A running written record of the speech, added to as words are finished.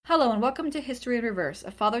Hello and welcome to History in Reverse,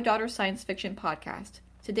 a father-daughter science fiction podcast.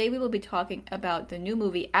 Today we will be talking about the new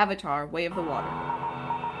movie Avatar: Way of the Water.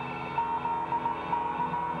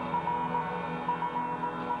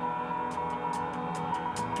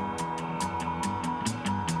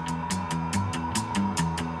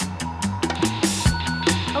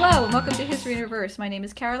 Hello and welcome to History in Reverse. My name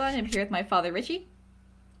is Caroline. I'm here with my father Richie.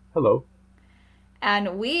 Hello.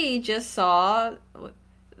 And we just saw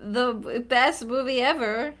the best movie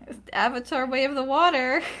ever, Avatar: Way of the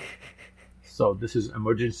Water. So this is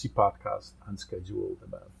emergency podcast unscheduled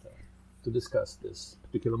about to discuss this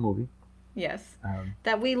particular movie. Yes.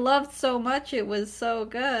 That we loved so much. It was so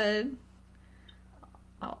good.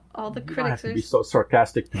 All the critics don't have to be so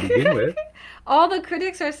sarcastic to begin with. All the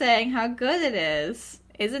critics are saying how good it is.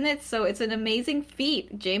 Isn't it? So it's an amazing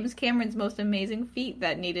feat. James Cameron's most amazing feat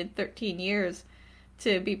that needed 13 years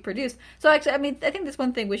to be produced. So actually, I think this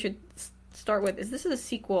one thing we should start with is this is a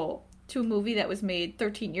sequel to a movie that was made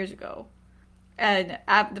 13 years ago. And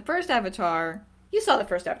the first Avatar, you saw the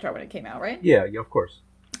first Avatar when it came out, right? Yeah, of course.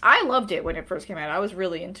 I loved it when it first came out. I was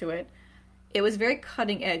really into it. It was very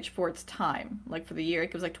cutting edge for its time, like for the year.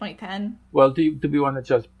 It was like 2010. Well, do we want to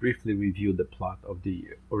just briefly review the plot of the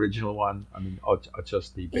original one? Or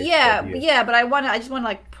just the basic idea? Yeah, but I just want to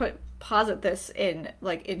like posit this in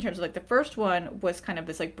terms of like the first one was kind of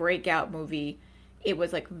this like breakout movie. It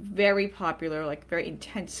was like very popular, like very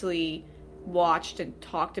intensely watched and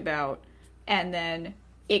talked about, and then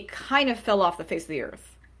it kind of fell off the face of the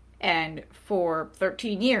earth. And for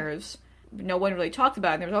 13 years, no one really talked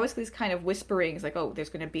about it. And there was always these kind of whisperings like, oh, there's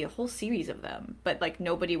going to be a whole series of them. But like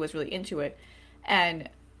nobody was really into it. And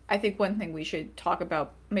I think one thing we should talk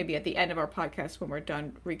about maybe at the end of our podcast when we're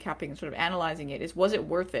done recapping and sort of analyzing it is, was it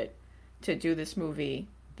worth it to do this movie,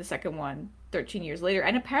 the second one, 13 years later?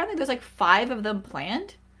 And apparently there's like 5 of them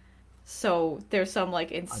planned. So there's some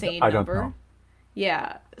like insane I number. don't know.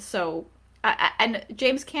 Yeah. So, and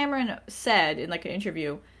James Cameron said in like an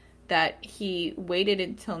interview that he waited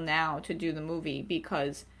until now to do the movie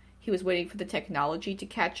because he was waiting for the technology to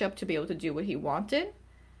catch up to be able to do what he wanted.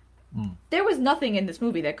 There was nothing in this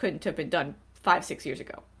movie that couldn't have been done 5-6 years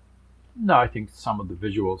ago. No, I think some of the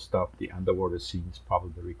visual stuff, the underwater scenes,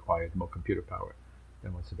 probably required more computer power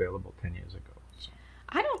than was available 10 years ago. So.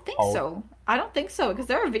 I don't think so. I don't think so because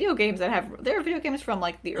there are video games from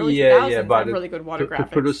like the early 2000s that have really good water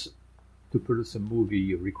graphics. To produce a movie,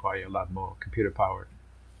 you require a lot more computer power.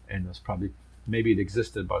 And maybe it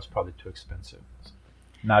existed, but it's probably too expensive. So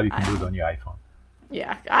now you can do it on your iPhone.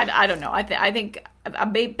 Yeah, I don't know. I think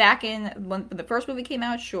back in when the first movie came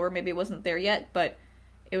out, sure, maybe it wasn't there yet, but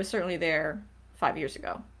it was certainly there 5 years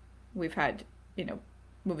ago. We've had,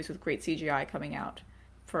 movies with great CGI coming out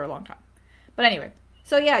for a long time. But anyway,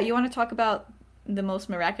 so yeah, you want to talk about the most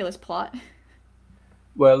miraculous plot?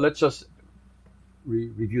 Well, let's just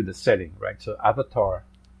review the setting, right? So Avatar.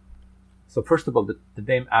 So first of all, the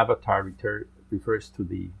name Avatar refers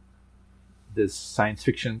to this science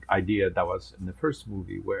fiction idea that was in the first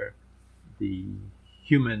movie, where the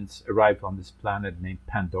humans arrived on this planet named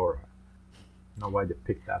Pandora. I don't know why they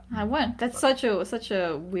picked that. I went. That's such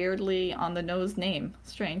a weirdly on the nose name.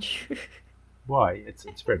 Strange. Why?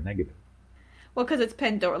 It's very negative. Well, because it's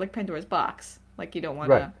Pandora, like Pandora's box. Like you don't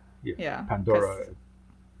want to. Right. Yeah.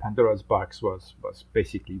 Pandora's box was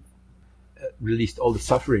basically released all the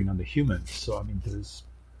suffering on the humans. So there's.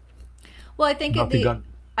 Well, I think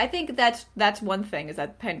I think that's one thing is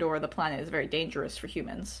that Pandora, the planet, is very dangerous for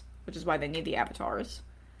humans, which is why they need the avatars,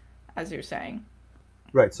 as you're saying.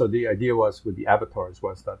 Right. So the idea was with the avatars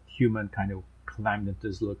was that human kind of climbed into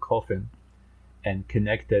this little coffin and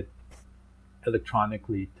connected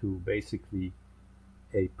electronically to basically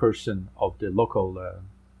a person of the local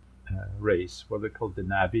race, what they call the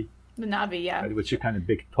Na'vi. The Na'vi, yeah. Which are kind of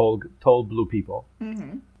big, tall blue people.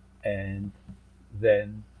 Mm-hmm. And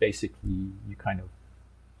then basically you kind of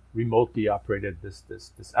remotely operated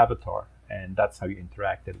this avatar, and that's how you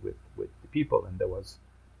interacted with the people. And there was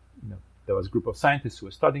a group of scientists who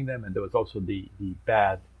were studying them, and there was also the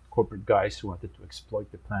bad corporate guys who wanted to exploit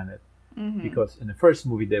the planet. Mm-hmm. Because in the first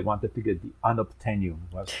movie they wanted to get the unobtainium.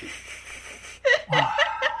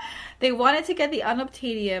 They wanted to get the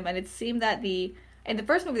unobtainium, and it seemed that in the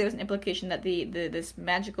first movie, there was an implication that this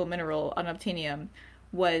magical mineral, unobtainium,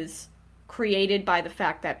 was created by the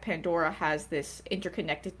fact that Pandora has this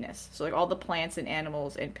interconnectedness. So, like, all the plants and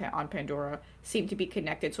animals on Pandora seem to be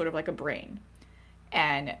connected, sort of like a brain.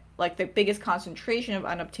 And, like, the biggest concentration of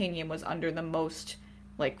unobtainium was under the most,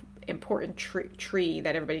 like, important tree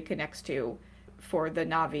that everybody connects to for the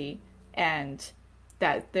Na'vi. And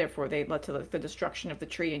that therefore they led to the destruction of the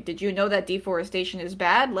tree. And did you know that deforestation is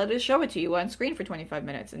bad? Let us show it to you on screen for 25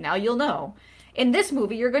 minutes, and now you'll know. In this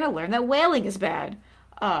movie, you're going to learn that whaling is bad.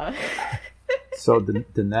 So the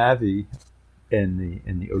Na'vi in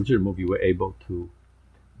the original movie were able to.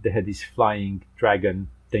 They had these flying dragon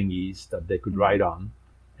thingies that they could ride on,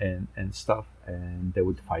 and stuff, and they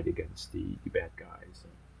would fight against the bad guys.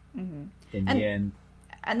 In the end,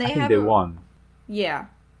 and I think they won. Yeah.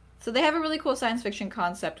 So they have a really cool science fiction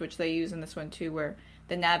concept, which they use in this one too, where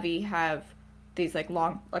the Na'vi have these like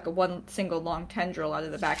one single long tendril out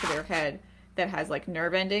of the back of their head that has like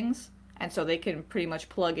nerve endings, and so they can pretty much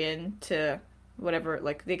plug in to whatever,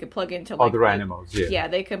 like they could plug into like other animals. Yeah,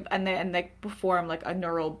 they could, and they form like a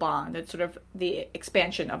neural bond. It's sort of the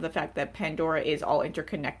expansion of the fact that Pandora is all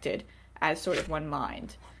interconnected as sort of one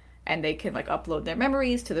mind. And they can like upload their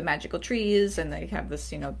memories to the magical trees, and they have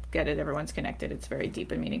this, get it, everyone's connected. It's very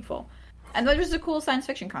deep and meaningful. And that was a cool science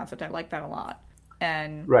fiction concept. I like that a lot.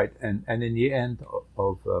 And right, and in the end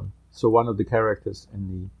of so one of the characters in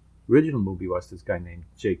the original movie was this guy named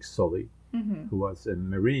Jake Sully, who was a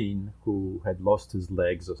Marine who had lost his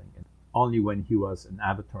legs or something. And only when he was an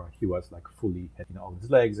Avatar, he was like fully had all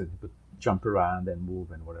his legs, and he could jump around and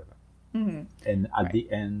move and whatever. And at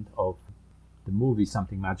the end of the movie,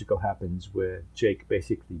 something magical happens where Jake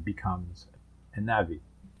basically becomes a Na'vi.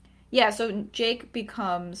 Yeah, so Jake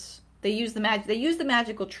becomes. They use the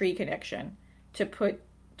magical tree connection to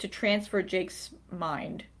transfer Jake's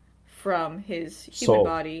mind from his human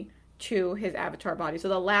body to his avatar body. So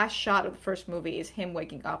the last shot of the first movie is him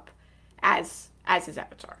waking up as his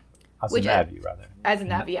avatar, as a Na'vi, rather. As a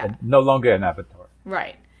Na'vi, yeah. No longer an avatar.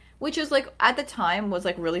 Right. Which is like at the time was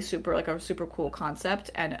like really super like a super cool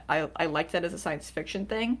concept, and I liked that as a science fiction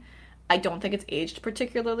thing. I don't think it's aged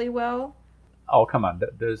particularly well. Oh, come on!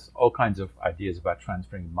 There's all kinds of ideas about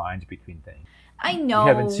transferring minds between things. I know. You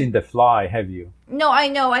haven't seen The Fly, have you? No, I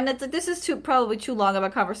know, and this is probably too long of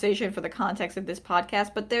a conversation for the context of this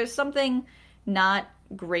podcast. But there's something not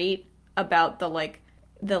great about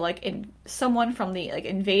someone from the like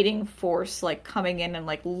invading force like coming in and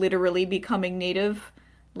like literally becoming native.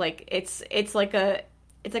 Like it's like a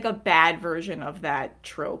bad version of that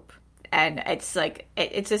trope, and it's like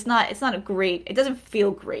it's just not a great. It doesn't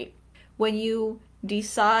feel great when you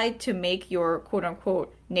decide to make your quote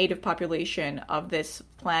unquote native population of this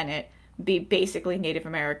planet be basically Native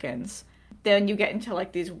Americans. Then you get into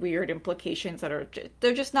like these weird implications that are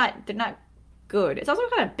they're not good. It's also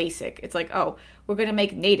kind of basic. It's like, oh, we're gonna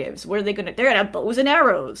make natives. What are they gonna? They're gonna have bows and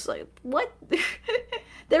arrows. Like what?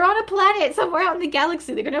 They're on a planet somewhere out in the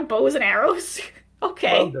galaxy. They're going to have bows and arrows.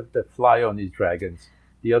 Okay. Well, they fly on these dragons.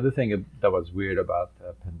 The other thing that was weird about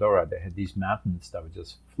Pandora, they had these mountains that were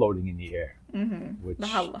just floating in the air. Which the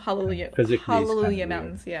Hallelujah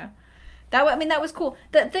Mountains, yeah. That was cool.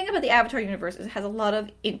 The thing about the Avatar universe is it has a lot of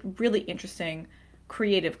really interesting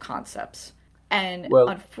creative concepts. And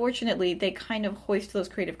unfortunately, they kind of hoist those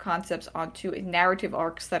creative concepts onto narrative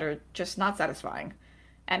arcs that are just not satisfying.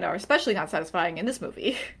 And are especially not satisfying in this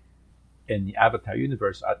movie. In the Avatar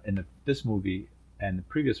universe, in this movie and the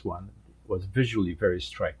previous one, was visually very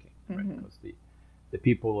striking. Right? Because the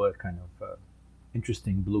people were kind of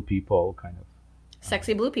interesting blue people, kind of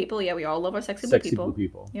sexy blue people. Yeah, we all love our sexy blue people. Blue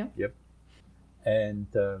people. Yeah. Yep. And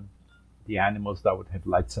the animals that would have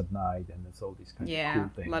lights at night, and there's all these kind of cool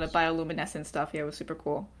things. A lot of bioluminescent stuff. Yeah, it was super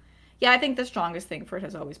cool. Yeah, I think the strongest thing for it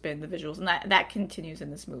has always been the visuals, and that continues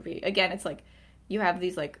in this movie. Again, it's like. You have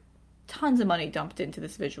these, like, tons of money dumped into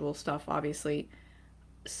this visual stuff, obviously.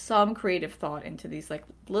 Some creative thought into these, like,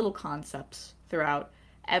 little concepts throughout.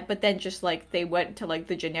 But then just, like, they went to, like,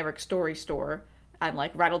 the generic story store and,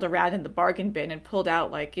 like, rattled around in the bargain bin and pulled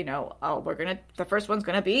out, like, the first one's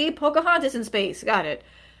gonna be Pocahontas in space. Got it.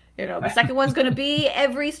 The second one's gonna be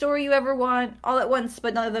every story you ever want all at once,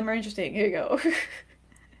 but none of them are interesting. Here you go.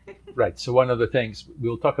 Right. So one of the things,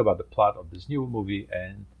 we'll talk about the plot of this new movie,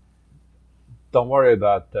 and don't worry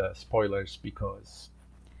about spoilers because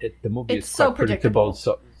the movie is quite predictable.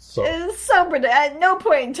 So it's so predictable. At no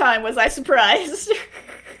point in time was I surprised.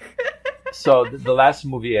 So the last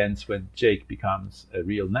movie ends when Jake becomes a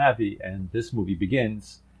real Na'vi, and this movie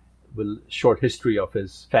begins with a short history of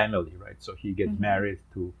his family, right? So he gets married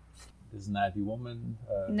to this Na'vi woman.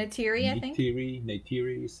 Neytiri, I think.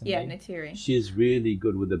 Neytiri. Yeah, Neytiri. She is really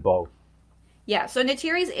good with the bow. Yeah, so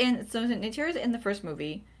Neytiri's in the first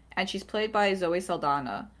movie. And she's played by Zoe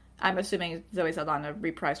Saldana. I'm assuming Zoe Saldana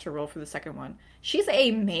reprised her role for the second one. She's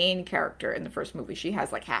a main character in the first movie. She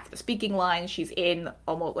has like half the speaking lines. She's in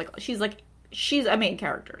almost like she's a main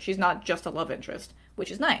character. She's not just a love interest,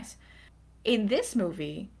 which is nice. In this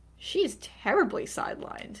movie, she's terribly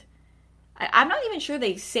sidelined. I'm not even sure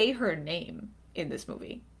they say her name in this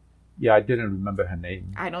movie. Yeah, I didn't remember her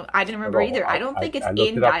name I didn't remember at all. either. I don't think it's I looked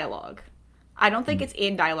in it up. dialogue. I don't think it's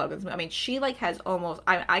in dialogue. I mean, she like has almost.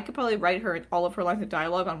 I could probably write her all of her lines of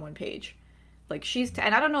dialogue on one page. Like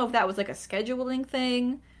and I don't know if that was like a scheduling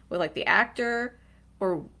thing with like the actor,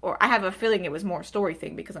 or I have a feeling it was more a story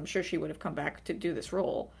thing because I'm sure she would have come back to do this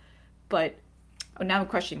role. But now I'm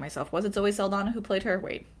questioning myself. Was it Zoe Saldana who played her?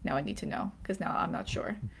 Wait, now I need to know because now I'm not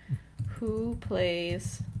sure. Who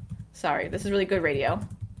plays? Sorry, this is really good radio.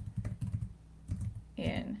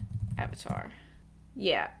 In Avatar.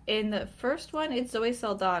 Yeah, in the first one, it's Zoe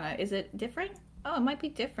Saldana. Is it different? Oh, it might be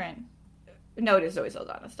different. No, it is Zoe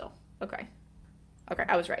Saldana still. Okay,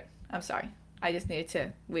 I was right. I'm sorry. I just needed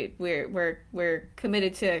to. We're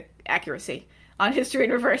committed to accuracy on History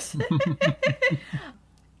in Reverse.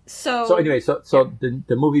 So anyway,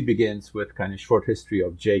 the movie begins with kind of short history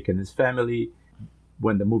of Jake and his family.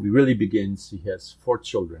 When the movie really begins, he has 4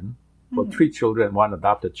 children, well, 3 children, 1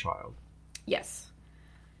 adopted child. Yes.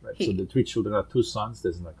 Right. So the 3 children are 2 sons.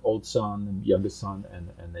 There's an old son, and youngest son,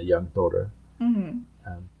 and a young daughter.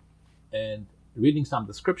 And reading some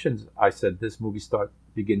descriptions, I said this movie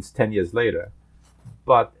begins 10 years later,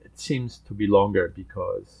 but it seems to be longer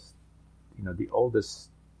because, the oldest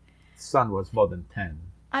son was more than 10.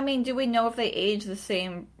 I mean, do we know if they age the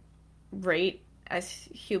same rate as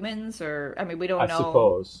humans, or I mean, we don't know. I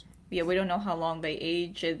suppose. Yeah, we don't know how long they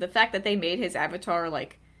age. The fact that they made his avatar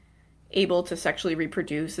like able to sexually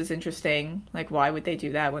reproduce is interesting. Like, why would they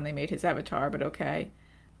do that when they made his avatar? But okay.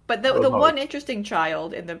 But the one interesting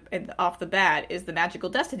child off the bat is the magical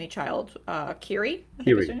destiny child, Kiri.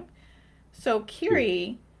 Kiri. So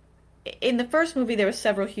Kiri, in the first movie, there were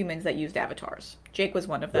several humans that used avatars. Jake was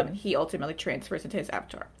one of them, and he ultimately transfers into his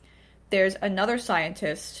avatar. There's another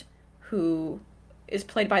scientist who is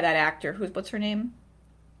played by that actor. What's her name?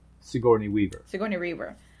 Sigourney Weaver. Sigourney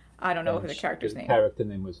Weaver. I don't know the character's name. The character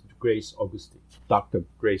name was Grace Augustine. Dr.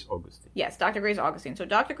 Grace Augustine. Yes, Dr. Grace Augustine. So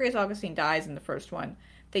Dr. Grace Augustine dies in the first one.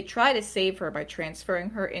 They try to save her by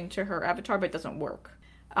transferring her into her avatar, but it doesn't work.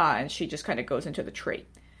 And she just kind of goes into the trait.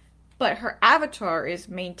 But her avatar is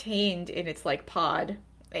maintained in its, like, pod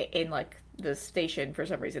in, like, the station for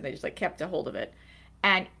some reason. They just, like, kept a hold of it.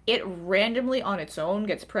 And it randomly on its own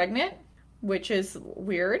gets pregnant, which is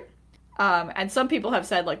weird. And some people have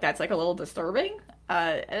said, like, that's, like, a little disturbing.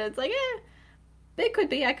 And it's like, it could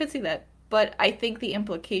be. I could see that. But I think the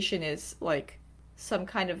implication is, like, some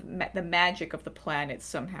kind of the magic of the planet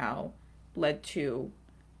somehow led to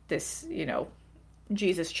this,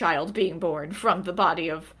 Jesus child being born from the body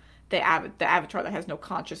of the avatar that has no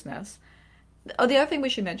consciousness. Oh, the other thing we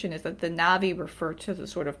should mention is that the Na'vi refer to the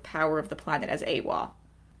sort of power of the planet as Awa,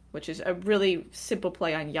 which is a really simple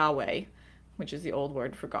play on Yahweh, which is the old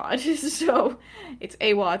word for God. So it's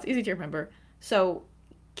Awa. It's easy to remember. So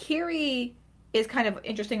Kiri is kind of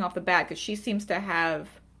interesting off the bat because she seems to have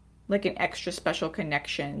like an extra special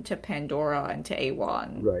connection to Pandora and to Awa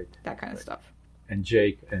and that kind of stuff. And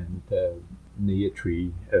Jake and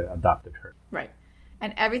Neatri adopted her. Right.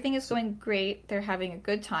 And everything is going great. They're having a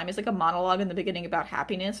good time. It's like a monologue in the beginning about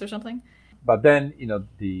happiness or something. But then,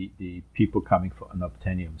 the people coming for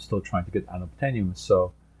unobtainium, still trying to get unobtainium.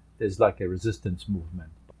 So there's like a resistance movement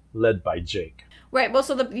led by Jake. Right. Well,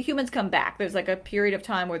 so the humans come back. There's like a period of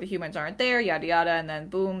time where the humans aren't there, yada, yada. And then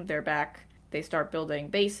boom, they're back. They start building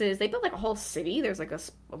bases. They build like a whole city. There's like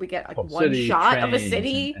we get like one shot of a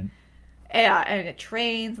city. Yeah, and it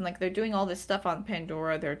trains, and like they're doing all this stuff on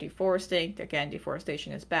Pandora. They're deforesting. Again,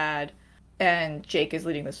 deforestation is bad. And Jake is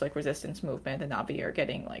leading this like resistance movement. The Na'vi are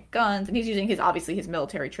getting like guns, and he's using his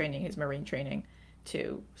military training, his marine training,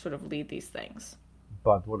 to sort of lead these things.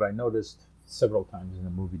 But what I noticed several times in the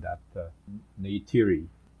movie that Neytiri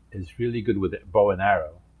is really good with a bow and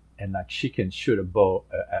arrow, and like she can shoot an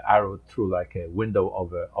arrow through like a window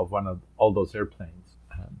of one of all those airplanes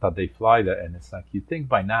that they fly there, and it's like you think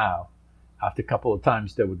by now, after a couple of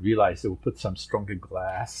times, they would realize they would put some stronger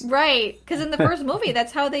glass. Right, because in the first movie,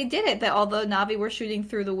 that's how they did it. That all the Na'vi were shooting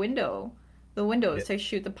through the windows to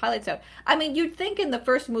shoot the pilots out. I mean, you'd think in the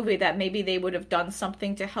first movie that maybe they would have done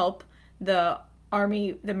something to help the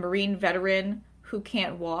Marine veteran who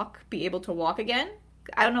can't walk, be able to walk again.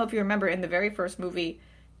 I don't know if you remember in the very first movie,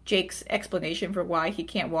 Jake's explanation for why he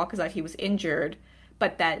can't walk is that he was injured,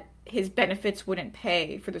 but that his benefits wouldn't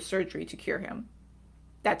pay for the surgery to cure him.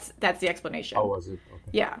 That's the explanation. Oh, was it?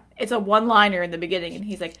 Okay. Yeah. It's a one-liner in the beginning, and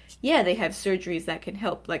he's like, yeah, they have surgeries that can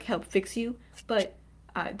help fix you, but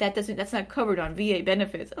that's not covered on VA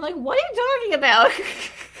benefits. I'm like, what are you talking about?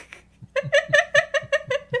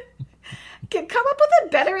 Come up with a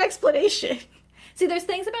better explanation. See, there's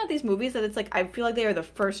things about these movies that it's like, I feel like they are the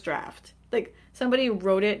first draft. Like, somebody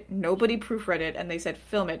wrote it, nobody proofread it, and they said,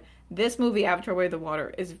 film it. This movie, Avatar Way of the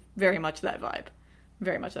Water, is very much that vibe.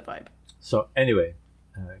 Very much that vibe. So anyway,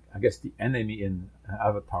 I guess the enemy in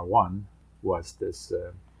Avatar 1 was this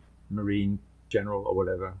Marine general or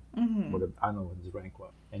whatever. Whatever, I don't know what his rank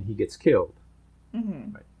was. And he gets killed.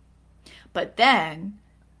 Right. But then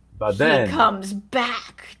But he then comes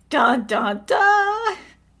back. Dun, dun, dun.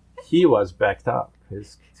 he was backed up.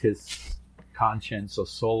 His conscience or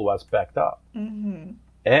soul was backed up.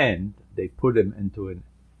 And they put him into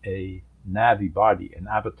a Na'vi body, an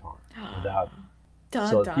avatar, without him. Dun,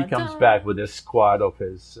 So dun, he comes dun. back with a squad of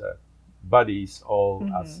his buddies, all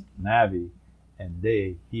as Na'vi, and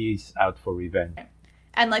he's out for revenge.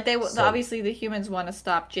 And like So- obviously the humans want to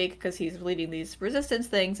stop Jake because he's leading these resistance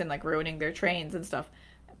things and like ruining their trains and stuff.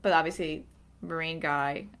 But obviously, Marine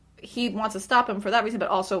guy, he wants to stop him for that reason, but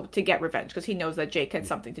also to get revenge because he knows that Jake had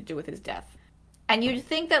something to do with his death. And you'd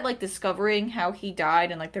think that like discovering how he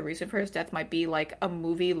died and like the reason for his death might be like a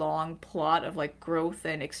movie-long plot of like growth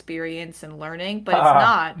and experience and learning, but it's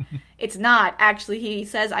not. It's not. Actually, he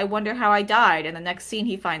says, "I wonder how I died," and the next scene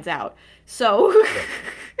he finds out. So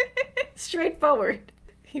straightforward.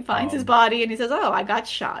 He finds his body and he says, "Oh, I got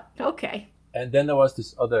shot." Okay. And then there was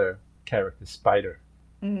this other character, Spider.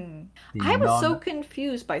 The I was so non-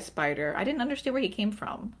 confused by Spider. I didn't understand where he came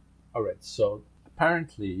from. All right. So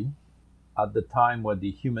apparently, at the time when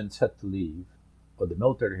the humans had to leave, or the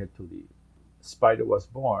military had to leave, Spider was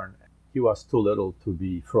born. He was too little to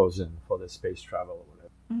be frozen for the space travel or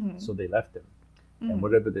whatever. So they left him. And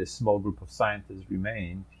whatever the small group of scientists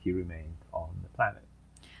remained, he remained on the planet.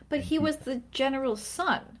 But he was the general's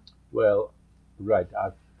son. Well, right.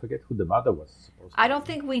 I forget who the mother was supposed to I be. don't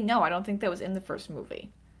think we know. I don't think that was in the first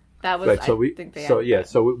movie. That was. Right. So I think they So added yeah. that.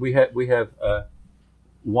 So we have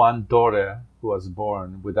one daughter who was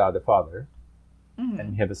born without a father,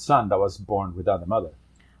 and we have a son that was born without a mother.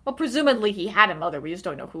 Well, presumably he had a mother. We just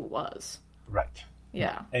don't know who it was. Right.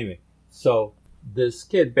 Yeah. Anyway, so this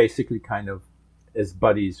kid basically kind of is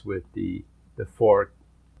buddies with the four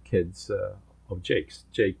kids of Jake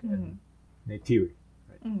and Neytiri,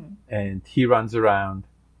 right? And he runs around.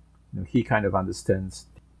 He kind of understands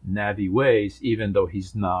Na'vi ways, even though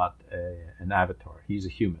he's not an avatar. He's a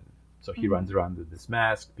human, so he runs around with this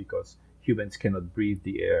mask because humans cannot breathe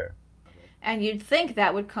the air. And you'd think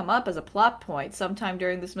that would come up as a plot point sometime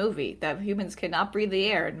during this movie, that humans cannot breathe the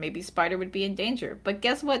air and maybe Spider would be in danger. But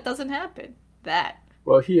guess what doesn't happen? That.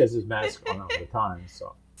 Well, he has his mask on all the time,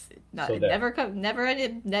 so. Not, So it that- never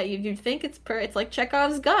you'd think it's like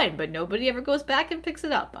Chekhov's gun, but nobody ever goes back and picks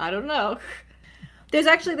it up. I don't know. There's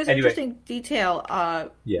an Anyway. interesting detail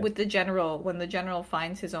Yeah. with the general. When the general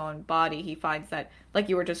finds his own body, he finds that, like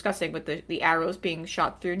you were discussing, with the arrows being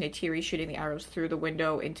shot through, Neytiri shooting the arrows through the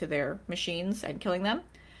window into their machines and killing them.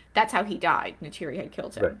 That's how he died. Neytiri had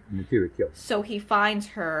killed him. Right, Neytiri kills. So he finds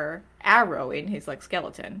her arrow in his like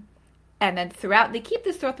skeleton, and then they keep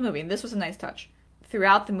this throughout the movie, and this was a nice touch.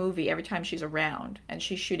 Throughout the movie, every time she's around and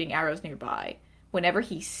she's shooting arrows nearby, whenever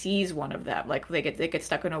he sees one of them, like they get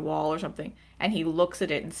stuck in a wall or something, and he looks at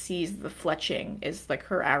it and sees the fletching is like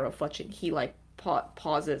her arrow fletching, he like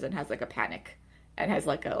pauses and has like a panic, and has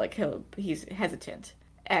like he's hesitant,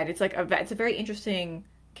 and it's like it's a very interesting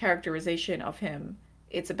characterization of him.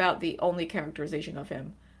 It's about the only characterization of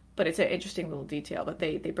him, but it's an interesting little detail that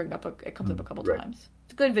they bring up. It comes up a couple right. times.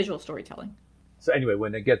 It's good visual storytelling. So anyway,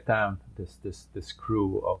 when they get down, this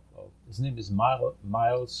crew of his name is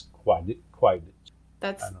Miles Quidditch.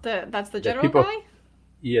 That's I know. the The general people- guy.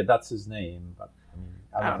 Yeah, that's his name, but I mean,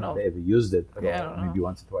 I don't know if they ever used it at Yeah, I all. don't Maybe know.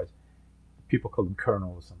 once or twice. People call him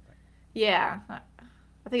Colonel or something. Yeah,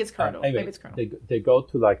 I think it's Colonel. Anyway, Maybe it's Colonel. they go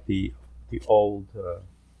to like the old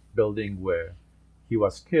building where he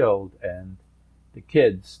was killed, and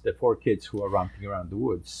the four kids who are romping around the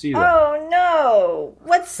woods, see them. Oh no!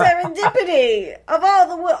 What serendipity of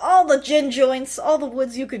all the gin joints, all the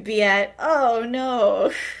woods you could be at. Oh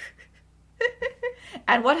no!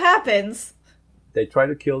 And what happens? They try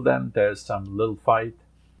to kill them. There's some little fight.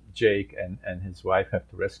 Jake and his wife have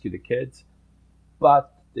to rescue the kids,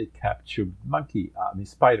 but they capture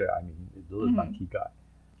Spider. The little monkey guy.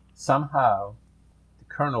 Somehow, the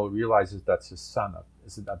Colonel realizes that's his son.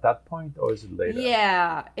 Is it at that point or is it later?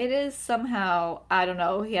 Yeah, it is somehow. I don't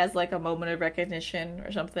know. He has like a moment of recognition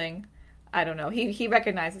or something. I don't know. He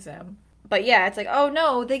recognizes him, but yeah, it's like, oh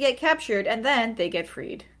no, they get captured and then they get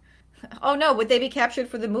freed. Oh no, would they be captured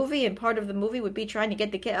for the movie? And part of the movie would be trying to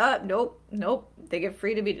get the kid. Nope. They get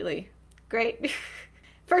freed immediately. Great.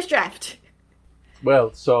 First draft.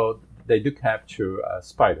 Well, so they do capture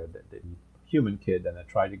Spider, the human kid, and they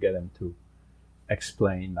try to get him to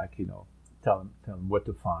explain, tell them what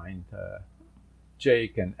to find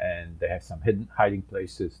Jake, and they have some hidden hiding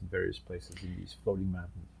places in various places in these floating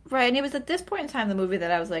mountains. Right, and it was at this point in time in the movie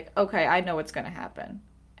that I was like, okay, I know what's going to happen.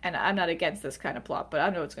 And I'm not against this kind of plot, but I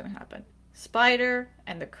know what's going to happen. Spider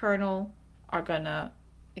and the Colonel are going to,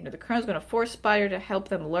 the Colonel's going to force Spider to help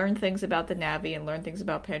them learn things about the Na'vi and learn things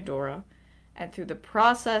about Pandora. And through the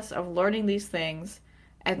process of learning these things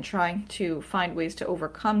and trying to find ways to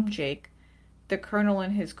overcome Jake, the Colonel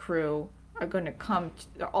and his crew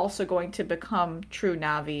are also going to become true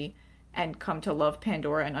Na'vi and come to love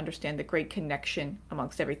Pandora and understand the great connection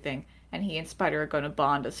amongst everything. And he and Spider are going to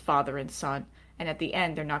bond as father and son. And at the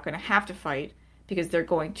end, they're not going to have to fight because they're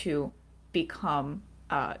going to become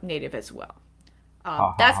native as well.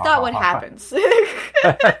 That's not what happens.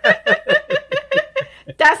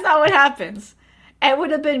 That's not what happens. It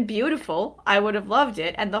would have been beautiful. I would have loved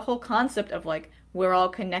it. And the whole concept of like, we're all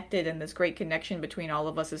connected and this great connection between all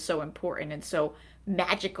of us is so important and so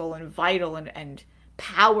magical and vital and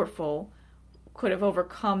powerful could have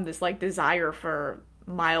overcome this like desire for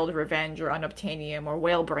mild revenge or unobtainium or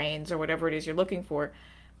whale brains or whatever it is you're looking for.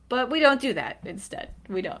 But we don't do that instead.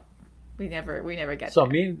 We don't. We never get so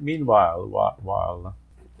there. Meanwhile, while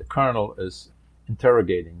the Colonel is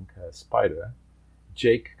interrogating Spider,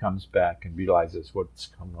 Jake comes back and realizes what's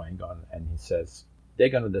going on, and he says, they're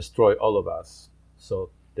going to destroy all of us.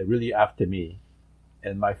 So they're really after me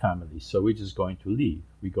and my family. So we're just going to leave.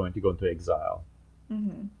 We're going to go into exile.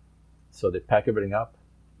 Mm-hmm. So they pack everything up,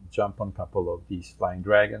 jump on a couple of these flying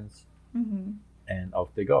dragons, mm-hmm. and off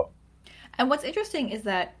they go. And what's interesting is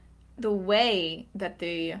that the way that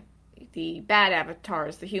the bad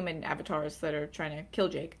avatars, the human avatars that are trying to kill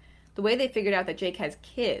Jake, the way they figured out that Jake has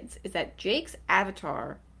kids is that Jake's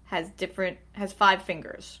avatar has 5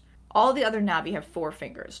 fingers. All the other Na'vi have 4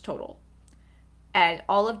 fingers total. And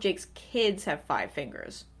all of Jake's kids have 5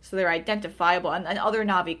 fingers. So they're identifiable. And other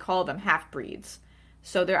Na'vi call them half-breeds.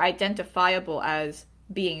 So they're identifiable as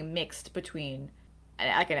being mixed between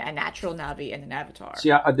like a natural Na'vi and an avatar.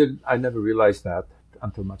 See, I never realized that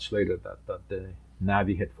until much later, that the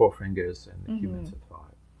Na'vi had 4 fingers and the humans had 5.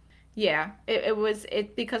 Yeah, it was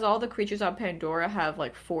because all the creatures on Pandora have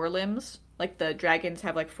like 4 limbs. Like the dragons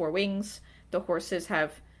have like 4 wings. The horses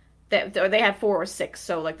have they have 4 or 6.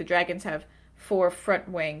 So like the dragons have 4 front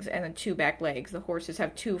wings and then 2 back legs. The horses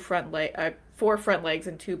have 4 front legs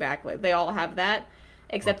and 2 back legs. They all have that,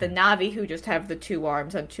 except the Na'vi who just have the 2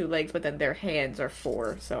 arms and 2 legs, but then their hands are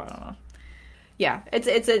 4. So I don't know. Yeah, it's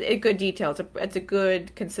a good detail. It's a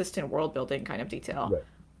good, consistent world building kind of detail. Right.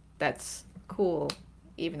 That's cool,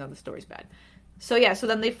 even though the story's bad. So yeah, so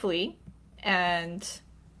then they flee and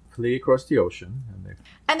flee across the ocean,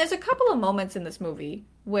 and there's a couple of moments in this movie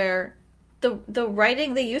where the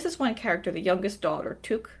writing, they use this one character, the youngest daughter,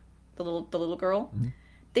 Tuk, the little girl. Mm-hmm.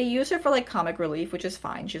 They use her for like comic relief, which is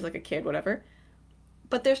fine. She's like a kid, whatever.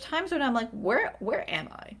 But there's times when I'm like, where am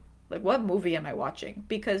I? Like, what movie am I watching?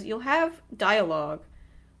 Because you'll have dialogue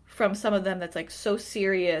from some of them that's like so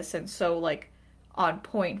serious and so like on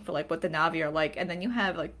point for like what the Na'vi are like, and then you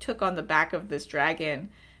have like Tuk on the back of this dragon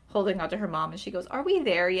holding onto her mom, and she goes, "Are we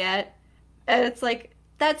there yet?" And it's like,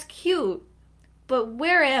 that's cute, but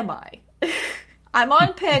where am I? I'm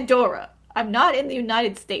on Pandora. I'm not in the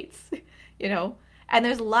United States, And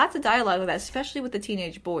there's lots of dialogue with that, especially with the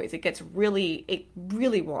teenage boys. It gets really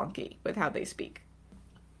wonky with how they speak.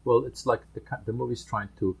 Well, it's like the movie's trying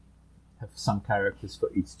to have some characters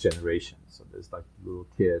for each generation. So there's like the little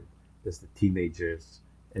kid, there's the teenagers,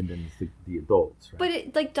 and then the adults,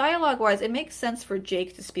 right? But dialogue-wise, it makes sense for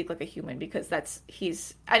Jake to speak like a human because and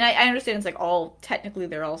I understand it's like technically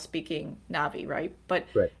they're all speaking Na'vi, right? But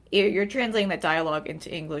right. You're translating that dialogue into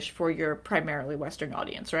English for your primarily Western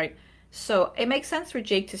audience, right? So it makes sense for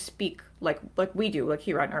Jake to speak like we do, like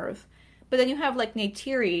here on Earth. But then you have like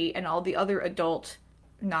Neytiri and all the other adult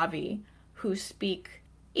Na'vi who speak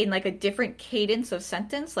in like a different cadence of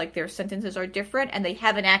sentence, like their sentences are different and they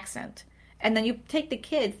have an accent. And then you take the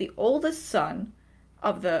kids, the oldest son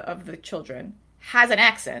of the children has an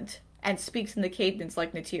accent and speaks in the cadence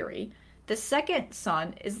like Neytiri. The second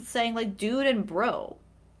son is saying like dude and bro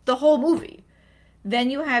the whole movie. Then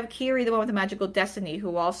you have Kiri, the one with the magical destiny,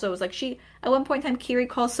 who also is like, at one point in time, Kiri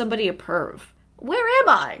calls somebody a perv. Where am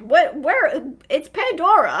I? Where? It's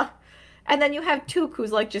Pandora. And then you have Tuk,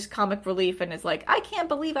 who's like just comic relief and is like, I can't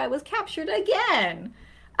believe I was captured again.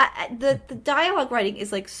 The dialogue writing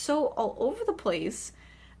is like so all over the place.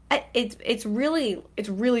 It's really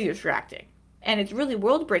distracting. And it's really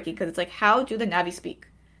world breaking because it's like, how do the Na'vi speak?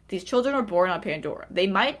 These children are born on Pandora. They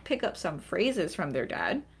might pick up some phrases from their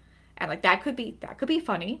dad. And like that could be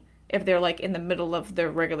funny if they're like in the middle of their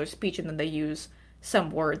regular speech and then they use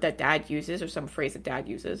some word that Dad uses or some phrase that Dad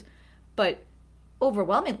uses. But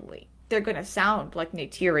overwhelmingly, they're going to sound like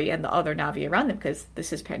Neytiri and the other Na'vi around them because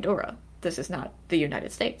this is Pandora. This is not the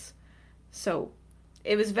United States. So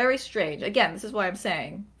it was very strange. Again, this is why I'm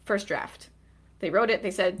saying first draft. They wrote it,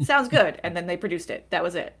 they said, sounds good, and then they produced it. That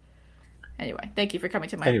was it. Anyway, thank you for coming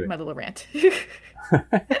to my little rant.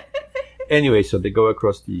 Anyway, so they go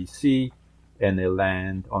across the sea and they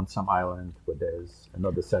land on some island where there's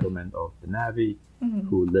another settlement of the Na'vi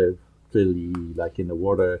who live clearly like in the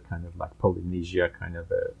water, kind of like Polynesia kind of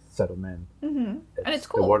a settlement. And it's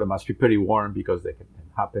cool. The water must be pretty warm because they can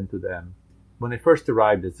hop into them. When they first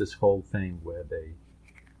arrived, there's this whole thing where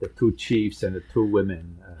the two chiefs and the two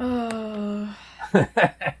women.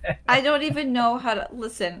 I don't even know how to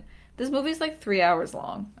listen. This movie's like 3 hours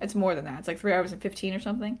long. It's more than that. It's like 3 hours and 15 or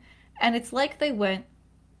something. And it's like they went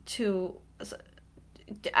to...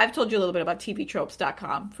 I've told you a little bit about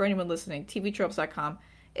tvtropes.com. For anyone listening, tvtropes.com.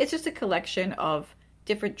 It's just a collection of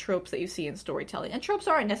different tropes that you see in storytelling. And tropes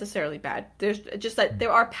aren't necessarily bad. There's just that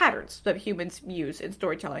there are patterns that humans use in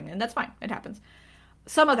storytelling. And that's fine. It happens.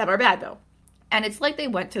 Some of them are bad, though. And it's like they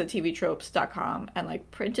went to the tvtropes.com and like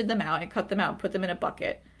printed them out and cut them out and put them in a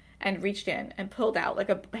bucket and reached in and pulled out like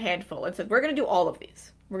a handful and said, we're going to do all of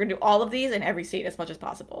these. We're going to do all of these in every scene as much as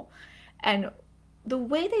possible. And the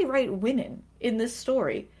way they write women in this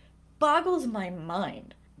story boggles my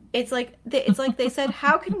mind. It's like they said,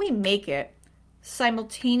 how can we make it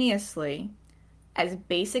simultaneously as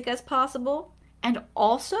basic as possible and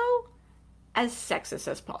also as sexist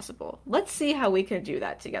as possible? Let's see how we can do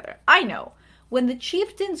that together. I know. When the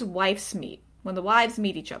chieftain's wives meet, when the wives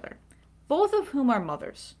meet each other, both of whom are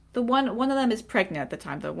mothers. One of them is pregnant at the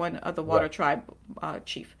time, the one of the Water Tribe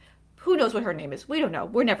chief. Who knows what her name is? We don't know.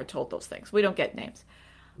 We're never told those things. We don't get names.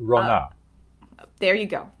 Rona. There you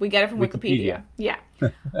go. We get it from Wikipedia. Yeah.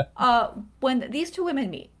 When these two women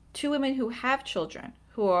meet, two women who have children,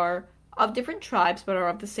 who are of different tribes but are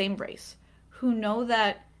of the same race, who know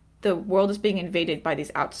that the world is being invaded by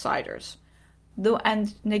these outsiders.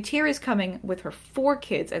 And Neytiri is coming with her 4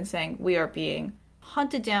 kids and saying, we are being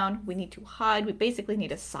hunted down, we need to hide, we basically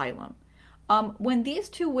need asylum. When these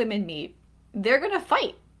two women meet, they're going to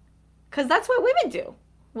fight. Because that's what women do.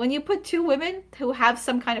 When you put two women who have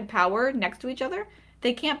some kind of power next to each other,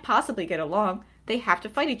 they can't possibly get along. They have to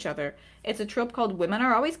fight each other. It's a trope called women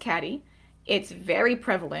are always catty. It's very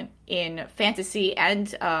prevalent in fantasy and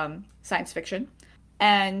science fiction.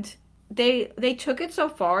 And they took it so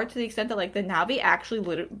far to the extent that like the Na'vi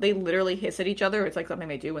actually they literally hiss at each other. It's like something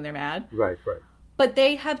they do when they're mad. Right. But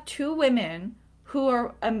they have two women who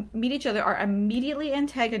are meet each other, are immediately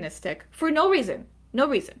antagonistic for no reason. No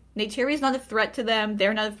reason. Neytiri is not a threat to them.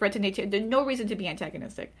 They're not a threat to Neytiri. There's no reason to be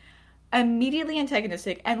antagonistic. Immediately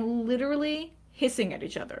antagonistic and literally hissing at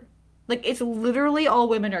each other. Like, it's literally all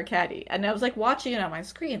women are catty. And I was like watching it on my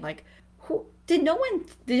screen. Like, did no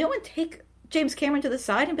one take James Cameron to the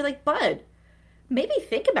side and be like, Bud, maybe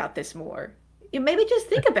think about this more. Maybe just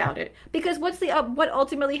think about it. Because what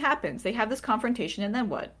ultimately happens? They have this confrontation and then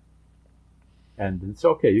what? And it's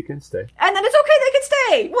okay, you can stay. And then it's okay, they can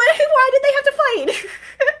stay. Why did they have to fight?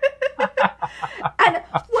 And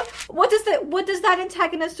what does that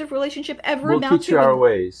antagonistic relationship ever amount to? We'll teach you our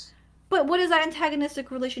ways. But what does that antagonistic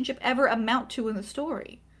relationship ever amount to in the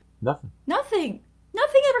story? Nothing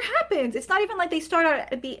ever happens. It's not even like they start out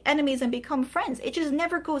to be enemies and become friends. It just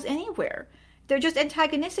never goes anywhere. They're just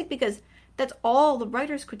antagonistic because that's all the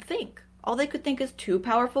writers could think. All they could think is two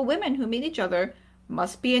powerful women who meet each other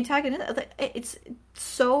must be antagonistic. It's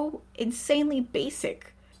so insanely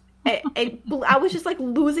basic. I was just like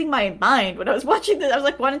losing my mind when I was watching this. I was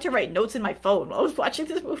like wanting to write notes in my phone while I was watching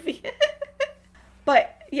this movie.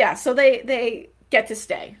 But yeah, so they get to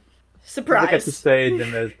stay. Surprise! They get to stay.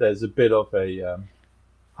 Then there's a bit of a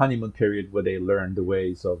honeymoon period where they learn the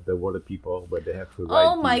ways of the water people, where they have to ride.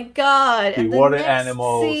 Oh my god! The water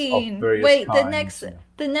animals of various kinds.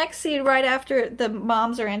 The next scene right after the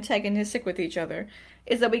moms are antagonistic with each other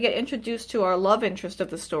is that we get introduced to our love interest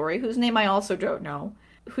of the story, whose name I also don't know,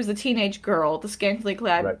 who's the teenage girl, the scantily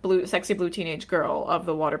clad sexy blue teenage girl of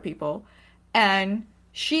the water people, and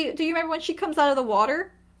do you remember when she comes out of the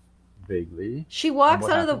water? Vaguely. She walks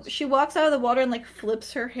out of the water and like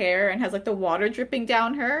flips her hair and has like the water dripping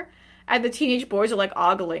down her, and the teenage boys are like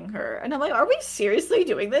ogling her, and I'm like, are we seriously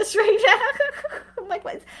doing this right now? I'm like,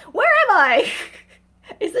 where am I?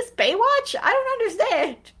 Is this Baywatch? I don't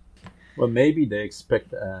understand. Well, maybe they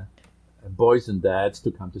expect boys and dads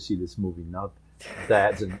to come to see this movie, not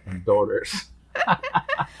dads and daughters.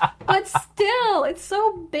 But still, it's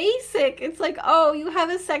so basic. It's like, oh, you have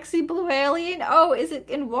a sexy blue alien. Oh, is it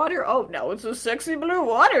in water? Oh, no, it's a sexy blue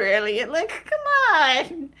water alien. Like, come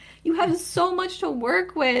on. You have so much to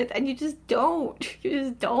work with, and you just don't. You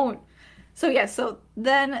just don't. So yeah, so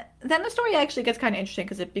then the story actually gets kind of interesting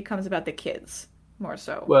because it becomes about the kids more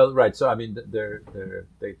so. Well, right. So I mean,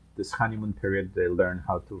 they this honeymoon period, they learn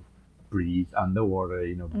how to breathe underwater,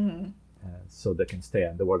 so they can stay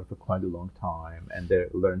underwater for quite a long time, and they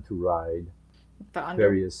learn to ride The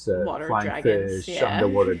various underwater flying dragons, fish, yeah.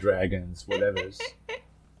 underwater dragons, whatever's,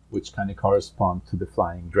 which kind of correspond to the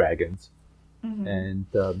flying dragons. And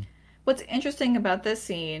What's interesting about this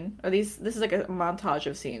scene, or this is like a montage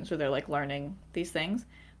of scenes where they're like learning these things.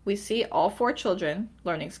 We see all four children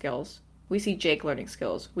learning skills. We see Jake learning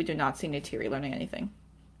skills. We do not see Neytiri learning anything.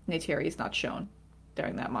 Neytiri is not shown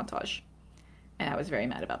during that montage. And I was very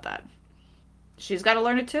mad about that. She's got to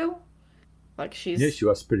learn it too. Like yeah, she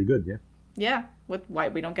was pretty good. Yeah. yeah. Why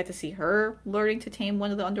we don't get to see her learning to tame one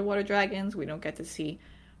of the underwater dragons. We don't get to see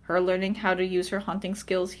her learning how to use her hunting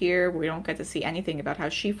skills here. We don't get to see anything about how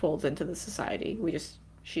she folds into the society.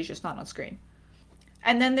 She's just not on screen.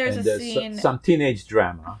 And then there's And a scene. some teenage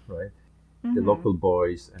drama, right? The local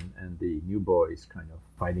boys and the new boys kind of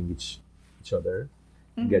fighting each other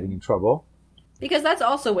and getting in trouble. Because that's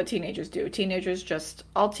also what teenagers do.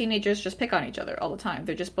 All teenagers just pick on each other all the time.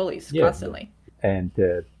 They're just bullies Yeah. constantly. And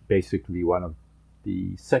basically, one of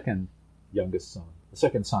the second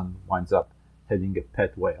son winds up having a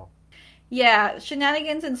pet whale. Yeah,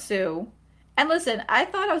 shenanigans ensue. And listen, I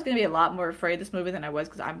thought I was going to be a lot more afraid of this movie than I was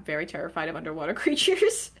because I'm very terrified of underwater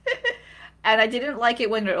creatures. And I didn't like it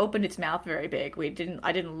when it opened its mouth very big.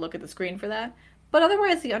 I didn't look at the screen for that. But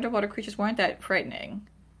otherwise, the underwater creatures weren't that frightening.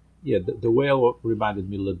 Yeah, the whale reminded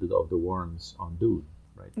me a little bit of the worms on Dune,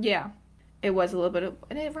 right? Yeah, it was a little bit of,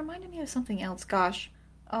 and it reminded me of something else. Gosh,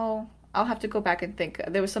 oh, I'll have to go back and think.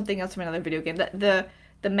 There was something else from another video game.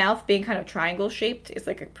 The mouth being kind of triangle shaped is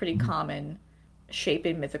like a pretty common shape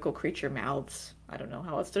in mythical creature mouths. I don't know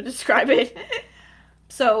how else to describe it.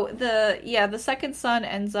 So the second son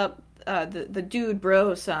ends up the dude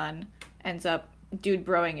bro son ends up dude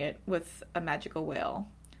broing it with a magical whale,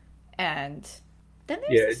 and then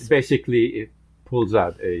there's basically it pulls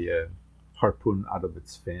out a harpoon out of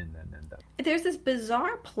its fin, and then that. there's this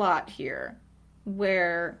bizarre plot here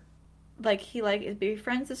where he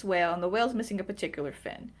befriends this whale and the whale's missing a particular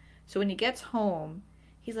fin. So when he gets home,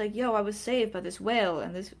 he's like, yo, I was saved by this whale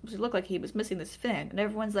and this looked like he was missing this fin. And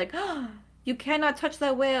everyone's like, oh, you cannot touch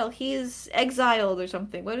that whale. He's exiled or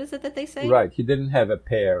something. What is it that they say? Right, he didn't have a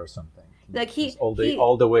pair or something. Like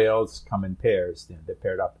all the whales come in pairs. They're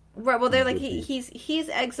paired up. Right. Well, they're like he's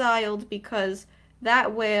exiled because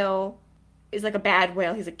that whale is like a bad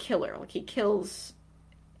whale. He's a killer. Like he kills,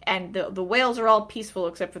 and the whales are all peaceful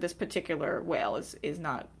except for this particular whale is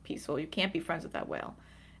not peaceful. You can't be friends with that whale.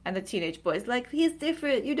 And the teenage boy's like, he's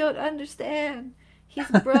different. You don't understand. He's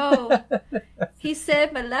bro. He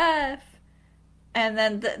saved my life. And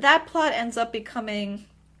then that plot ends up becoming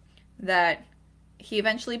that he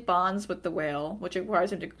eventually bonds with the whale, which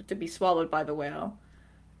requires him to be swallowed by the whale.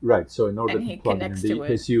 Right. So in order And he to plug connects in to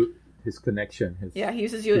it. his connection, he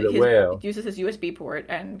uses the whale. uses his USB port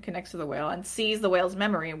and connects to the whale and sees the whale's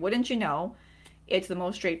memory. And wouldn't you know, it's the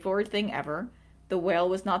most straightforward thing ever. The whale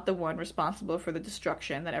was not the one responsible for the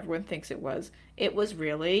destruction that everyone thinks it was. It was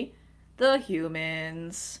really the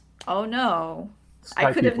humans. Oh no. Sky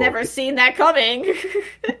I could have people. never seen that coming.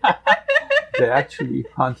 They actually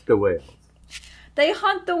hunt the whales. They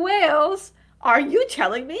hunt the whales? Are you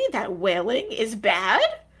telling me that whaling is bad?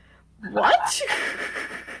 What?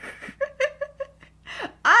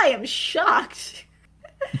 I am shocked.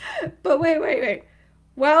 But wait.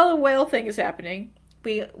 While the whale thing is happening,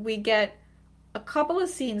 we get a couple of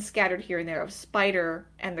scenes scattered here and there of Spider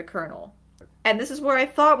and the Colonel. And this is where I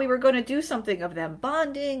thought we were going to do something of them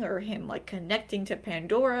bonding or him like connecting to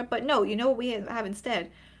Pandora, but no, you know what we have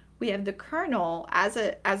instead? We have the Colonel as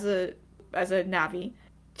a Navi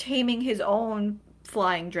taming his own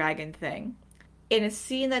flying dragon thing in a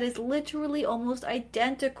scene that is literally almost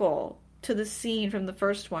identical to the scene from the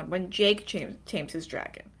first one when Jake tames his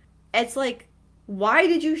dragon. It's like, why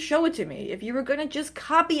did you show it to me if you were going to just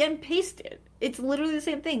copy and paste it? It's literally the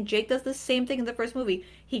same thing. Jake does the same thing in the first movie.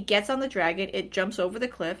 He gets on the dragon, it jumps over the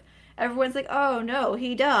cliff. Everyone's like, oh no,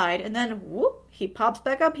 he died. And then, whoop, he pops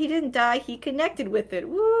back up. He didn't die. He connected with it.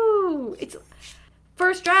 Woo! It's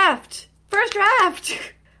first draft. First draft.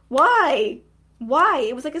 Why?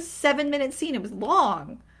 It was like a 7-minute scene. It was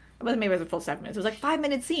long. Well, maybe it was a full 7 minutes. It was like a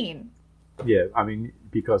 5-minute scene. Yeah, I mean,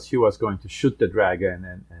 because he was going to shoot the dragon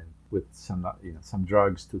and with some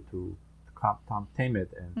drugs to Tom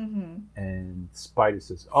Tammet, and Spidey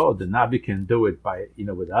says, "Oh, the Navi can do it by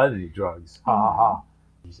without any drugs." Ha ha ha.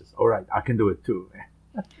 He says, "All right, I can do it too."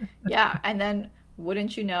 Yeah, and then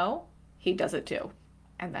wouldn't you know, he does it too,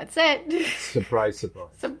 and that's it. Surprise, surprise.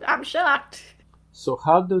 So I'm shocked. So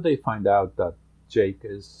how do they find out that Jake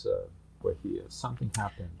is where he is? Something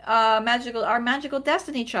happened. Our magical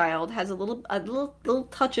destiny child has a little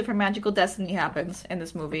touch of her magical destiny happens in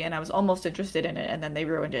this movie, and I was almost interested in it, and then they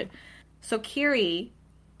ruined it. So Kiri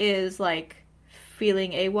is like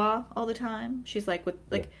feeling AWA all the time. She's like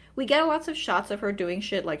we get lots of shots of her doing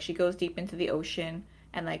shit, like she goes deep into the ocean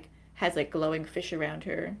and like has like glowing fish around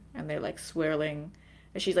her, and they're like swirling,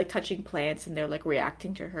 and she's like touching plants, and they're like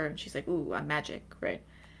reacting to her, and she's like, "Ooh, I'm magic," right?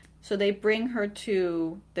 So they bring her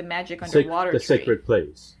to the magic underwater tree. The sacred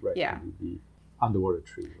place, right? Yeah. The underwater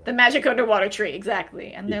tree. Right? The magic underwater tree,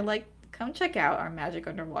 exactly. And they're like, "Come check out our magic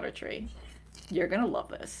underwater tree. You're gonna love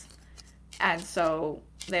this." And so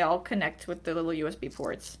they all connect with the little USB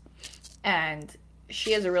ports, and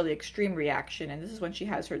she has a really extreme reaction, and this is when she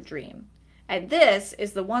has her dream. And this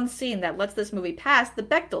is the one scene that lets this movie pass the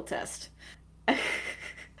Bechdel test.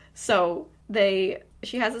 So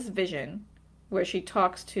she has this vision where she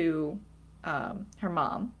talks to her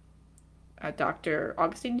mom, Dr.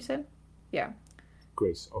 Augustine, you said? Yeah.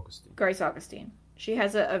 Grace Augustine. Grace Augustine. She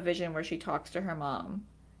has a vision where she talks to her mom,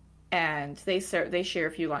 and they share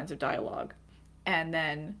a few lines of dialogue. And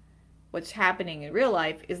then what's happening in real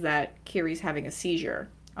life is that Kiri's having a seizure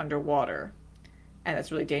underwater, and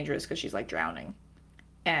that's really dangerous because she's like drowning.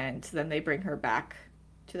 And then they bring her back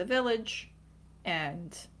to the village,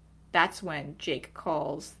 and that's when Jake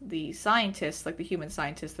calls the scientists, like the human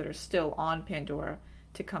scientists that are still on Pandora,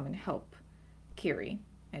 to come and help Kiri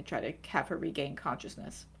and try to have her regain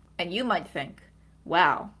consciousness. And you might think,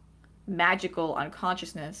 wow, magical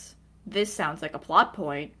unconsciousness, this sounds like a plot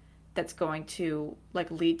point that's going to like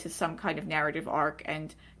lead to some kind of narrative arc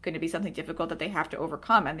and going to be something difficult that they have to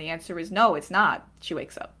overcome. And the answer is no, it's not. She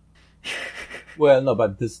wakes up. Well, no,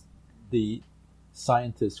 but the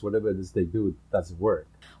scientists, whatever it is they do, doesn't work.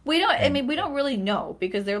 We don't really know,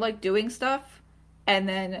 because they're like doing stuff and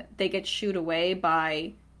then they get shooed away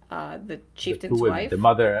by the chieftain's wife. The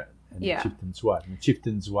mother and the chieftain's wife. And the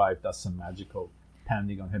chieftain's wife does some magical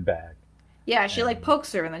pounding on her back. Yeah, she like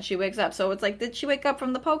pokes her and then she wakes up. So it's like, did she wake up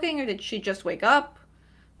from the poking, or did she just wake up?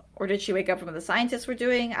 Or did she wake up from what the scientists were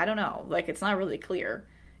doing? I don't know. Like, it's not really clear.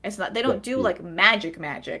 It's not, they don't do like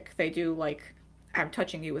magic. They do like, I'm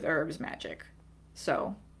touching you with herbs magic.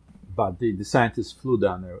 So. But the scientists flew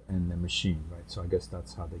down there in the machine, right? So I guess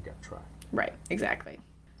that's how they got tracked. Right, exactly.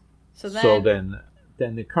 So then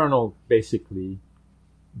the colonel basically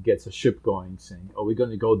gets a ship going, saying, "Oh, we're going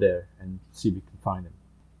to go there and see if we can find him."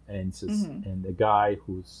 And says, and the guy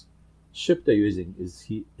whose ship they're using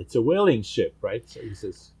it's a whaling ship, right? So he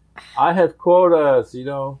says, "I have quotas,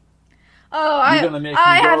 Oh,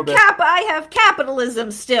 I have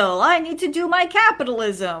capitalism still. I need to do my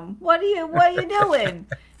capitalism. What are you doing?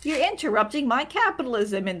 You're interrupting my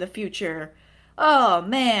capitalism in the future. Oh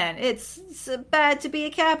man, it's bad to be a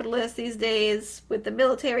capitalist these days with the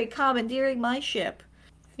military commandeering my ship."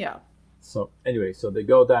 Yeah. So anyway, so they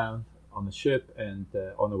go down on the ship, and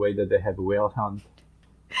on the way that they have a whale hunt.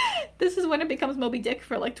 This is when it becomes Moby Dick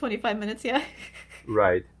for like 25 minutes, yeah?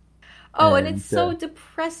 Right. Oh, and it's so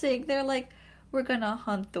depressing. They're like, we're going to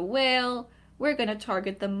hunt the whale. We're going to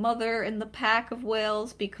target the mother in the pack of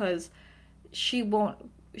whales because she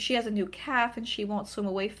has a new calf and she won't swim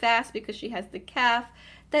away fast because she has the calf.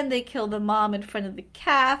 Then they kill the mom in front of the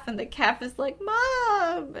calf, and the calf is like,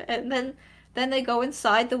 "Mom!" And then they go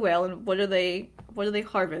inside the whale, and what do they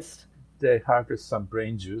harvest? They harvest some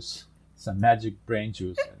brain juice, some magic brain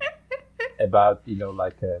juice, about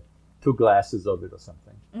 2 glasses of it or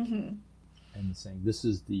something, and saying this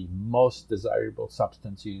is the most desirable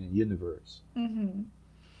substance in the universe.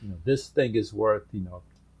 This thing is worth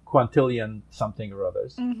quintillion something or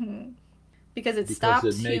others, because it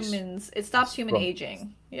stops human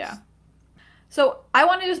aging. Yeah. So I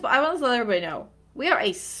want to let everybody know we are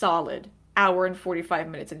a solid hour and 45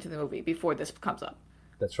 minutes into the movie before this comes up.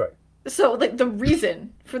 That's right. So, like, the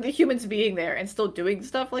reason for the humans being there and still doing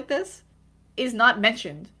stuff like this is not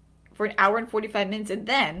mentioned for an hour and 45 minutes, and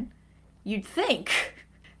then you'd think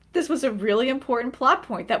this was a really important plot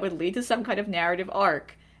point that would lead to some kind of narrative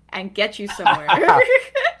arc and get you somewhere.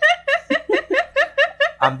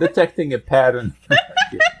 I'm detecting a pattern.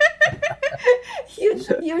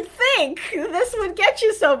 You'd think this would get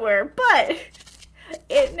you somewhere, but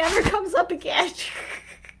it never comes up again.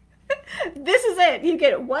 This is it. You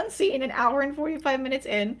get one scene an hour and 45 minutes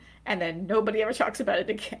in, and then nobody ever talks about it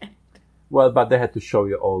again. Well, but they had to show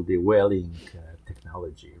you all the whaling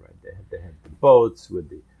technology, right? They had the boats with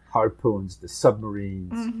the harpoons, the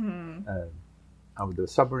submarines. The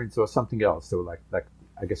submarines or something else. They were like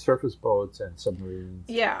I guess surface boats and submarines.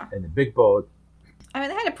 Yeah. And a big boat. I mean,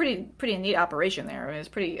 they had a pretty neat operation there. I mean, it was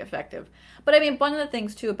pretty effective. But I mean, one of the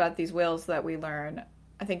things too about these whales that we learn,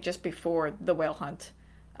 I think, just before the whale hunt,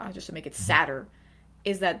 just to make it sadder,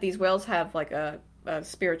 is that these whales have like a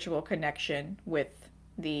spiritual connection with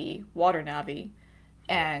the water Na'vi,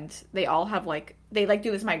 and they all have they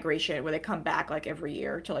do this migration where they come back like every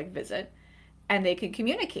year to like visit, and they can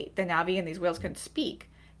communicate. The Na'vi and these whales can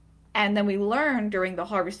speak, and then we learn during the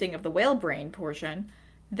harvesting of the whale brain portion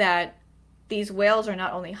that these whales are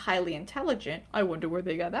not only highly intelligent. I wonder where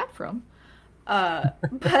they got that from,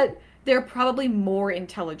 but they're probably more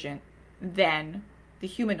intelligent than the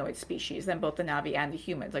humanoid species, than both the Na'vi and the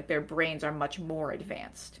humans. Like, their brains are much more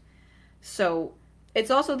advanced. So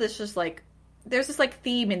it's also this just like, there's this like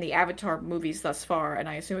theme in the Avatar movies thus far, and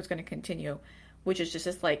I assume it's going to continue, which is just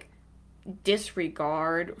this like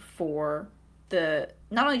disregard for the,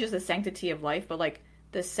 not only just the sanctity of life, but like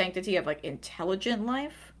the sanctity of like intelligent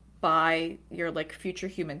life by your like future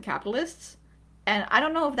human capitalists. And I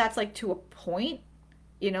don't know if that's like to a point,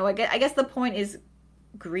 you know. I guess the point is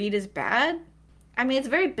greed is bad. I mean, it's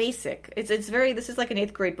very basic. It's very, this is like an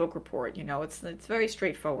 8th grade book report, you know. It's very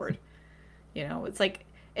straightforward. You know, it's like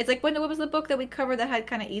what was the book that we covered that had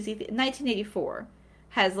kind of easy 1984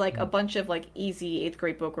 has like a bunch of like easy 8th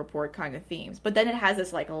grade book report kind of themes, but then it has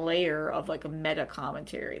this like layer of like a meta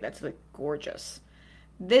commentary that's like gorgeous.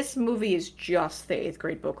 This movie is just the 8th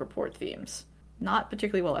grade book report themes, not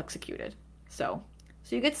particularly well executed. So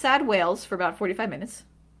you get sad whales for about 45 minutes,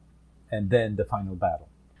 and then the final battle,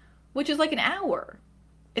 which is like an hour.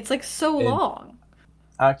 It's like so long.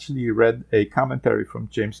 I actually read a commentary from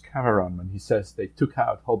James Cameron when he says they took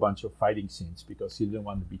out a whole bunch of fighting scenes because he didn't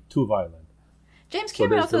want to be too violent. James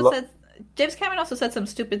Cameron also said some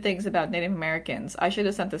stupid things about Native Americans. I should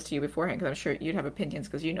have sent this to you beforehand because I'm sure you'd have opinions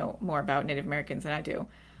because you know more about Native Americans than I do.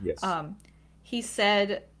 Yes. He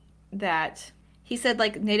said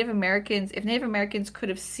like Native Americans, if Native Americans could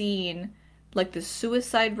have seen like the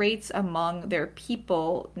suicide rates among their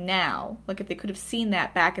people now, like if they could have seen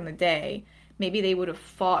that back in the day, maybe they would have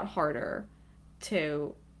fought harder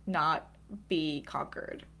to not be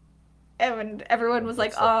conquered. And everyone was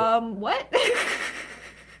like, what?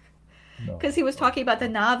 Because he was talking about the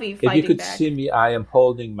Na'vi fighting back. If you could see me, I am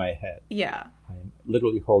holding my head. Yeah. I am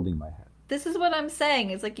literally holding my head. This is what I'm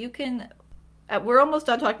saying. It's like you can... we're almost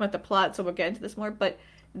done talking about the plot, so we'll get into this more, but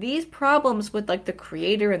these problems with like the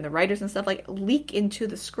creator and the writers and stuff like leak into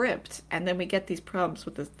the script, and then we get these problems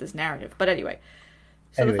with this narrative. But anyway.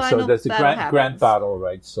 So there's a grand battle,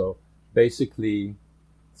 right? So basically,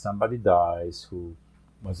 somebody dies who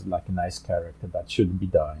was like a nice character that shouldn't be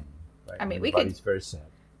dying. Right? I mean, everybody's very sad.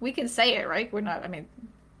 We can say it, right? We're not. I mean,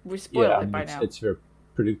 we're spoiled it by now. It's very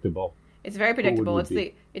predictable. It's very predictable.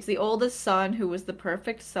 It's the oldest son who was the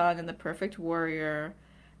perfect son and the perfect warrior,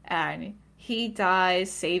 and he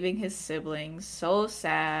dies saving his siblings. So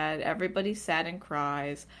sad. Everybody's sad and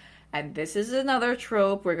cries. And this is another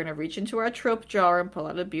trope. We're going to reach into our trope jar and pull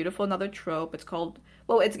out a beautiful another trope. It's called,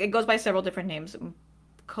 well, it goes by several different names.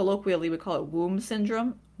 Colloquially, we call it womb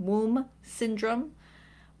syndrome. Womb syndrome,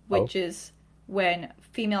 which is when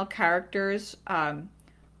female characters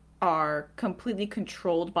are completely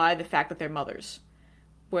controlled by the fact that they're mothers.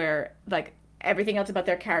 Where, like, everything else about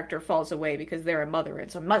their character falls away because they're a mother. And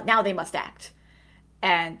so now they must act.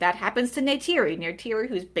 And that happens to Neytiri. Neytiri,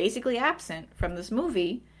 who's basically absent from this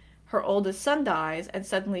movie. Her oldest son dies, and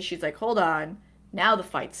suddenly she's like, hold on, now the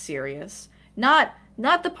fight's serious. Not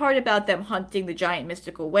the part about them hunting the giant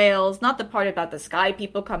mystical whales, not the part about the sky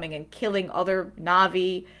people coming and killing other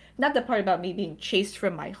Na'vi, not the part about me being chased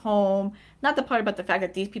from my home, not the part about the fact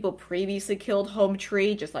that these people previously killed Home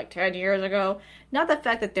Tree just like 10 years ago, not the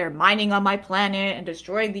fact that they're mining on my planet and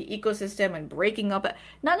destroying the ecosystem and breaking up,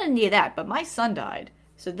 not any of that, but my son died.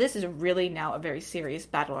 So this is really now a very serious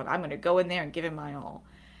battle, and I'm going to go in there and give it my all.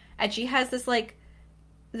 And she has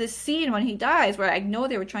this scene when he dies where I know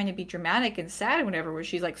they were trying to be dramatic and sad and whatever, where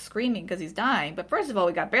she's like screaming because he's dying. But first of all,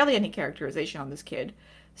 we got barely any characterization on this kid.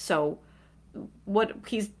 So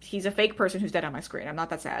he's a fake person who's dead on my screen. I'm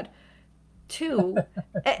not that sad. 2,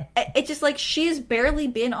 it's just like she's barely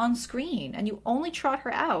been on screen, and you only trot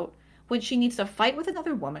her out when she needs to fight with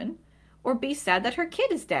another woman or be sad that her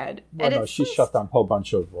kid is dead. Well, no, she shot down a whole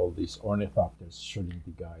bunch of all these ornithopters shooting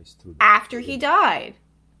the guys through. After he died.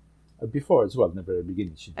 Before as well, in the very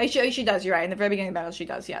beginning. She does, you're right. In the very beginning of the battle, she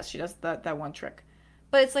does. Yes, she does that one trick.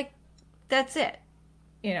 But it's like, that's it.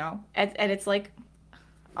 You know? And it's like,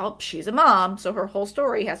 oh, she's a mom, so her whole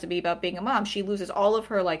story has to be about being a mom. She loses all of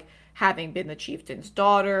her, like, having been the chieftain's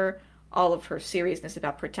daughter, all of her seriousness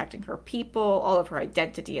about protecting her people, all of her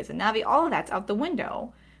identity as a Na'vi, all of that's out the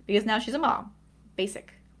window because now she's a mom.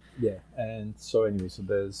 Basic. Yeah, and so anyway, so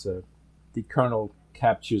there's the colonel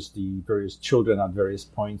captures the various children at various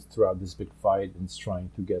points throughout this big fight and is trying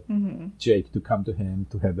to get Jake to come to him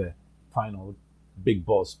to have a final big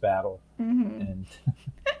boss battle. And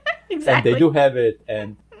Exactly. and they do have it,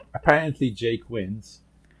 and apparently Jake wins.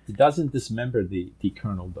 He doesn't dismember the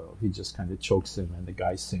colonel, though. He just kind of chokes him, and the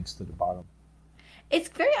guy sinks to the bottom. It's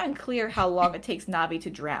very unclear how long it takes Na'vi to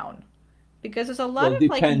drown because there's a lot Well, of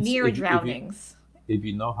like depends near if drownings. If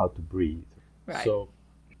you know how to breathe. Right. So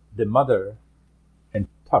the mother and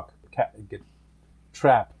Tuck get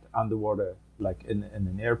trapped underwater, like in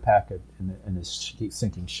an air packet in a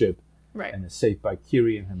sinking ship, Right. and is saved by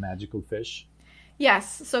Kiri and her magical fish.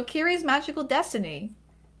 Yes, so Kiri's magical destiny,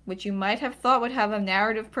 which you might have thought would have a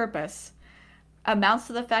narrative purpose, amounts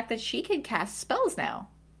to the fact that she can cast spells now.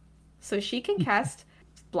 So she can cast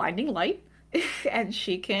Blinding Light, and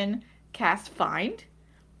she can cast Find,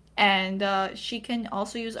 and she can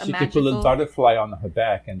also use a She magical... can put a butterfly on her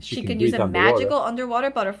back, and she can breathe use a underwater. magical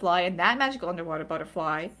underwater butterfly, and that magical underwater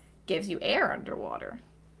butterfly gives you air underwater.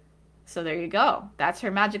 So there you go. That's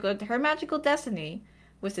her magical destiny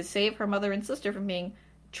was to save her mother and sister from being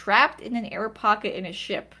trapped in an air pocket in a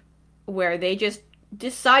ship where they just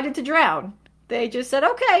decided to drown. They just said,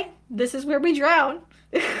 okay, this is where we drown.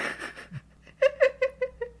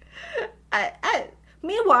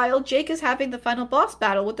 Meanwhile, Jake is having the final boss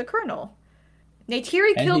battle with the Colonel.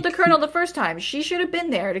 Neytiri killed the Colonel the first time. She should have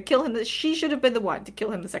been there to kill him. She should have been the one to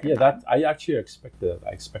kill him the second time. That I actually expected.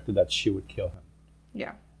 I expected that she would kill him.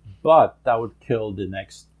 Yeah. But that would kill the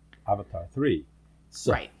next Avatar 3.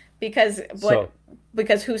 So, right. Because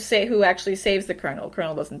who actually saves the Colonel?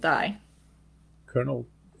 Colonel doesn't die. Colonel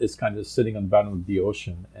is kind of sitting on the bottom of the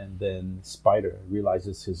ocean, and then Spider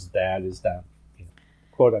realizes his dad is down,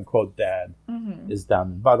 quote unquote dad is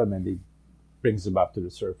down the bottom, and he brings him up to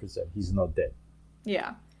the surface, and he's not dead.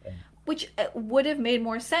 Yeah. Which would have made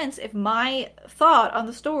more sense if my thought on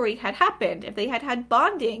the story had happened. If they had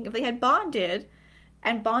bonding, if they had bonded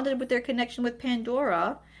and bonded with their connection with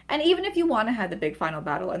Pandora. And even if you want to have the big final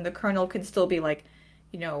battle and the Colonel can still be like,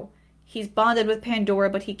 he's bonded with Pandora,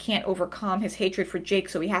 but he can't overcome his hatred for Jake,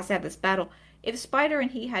 so he has to have this battle. If Spider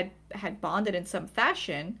and he had bonded in some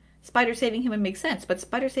fashion, Spider saving him would make sense. But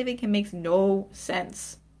Spider saving him makes no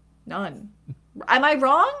sense. None. Am I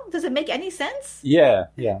wrong? Does it make any sense? Yeah.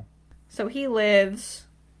 So he lives,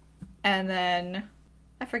 and then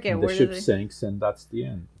I forget and the where ship sinks, and that's the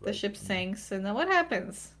end. The right? ship sinks, and then what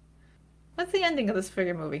happens? What's the ending of this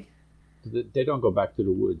figure movie? They don't go back to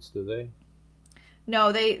the woods, do they?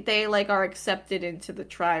 No, they like are accepted into the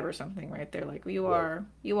tribe or something, right? They're like, you are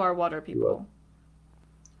water people.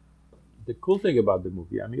 The cool thing about the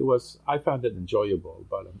movie, I found it enjoyable,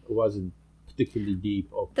 but it wasn't particularly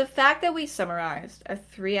deep. The fact that we summarized a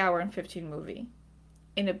 3-hour and 15 movie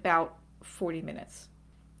in about 40 minutes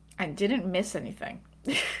and didn't miss anything,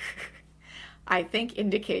 I think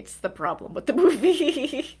indicates the problem with the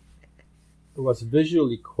movie. It was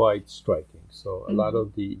visually quite striking. So a lot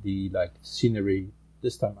of the like scenery,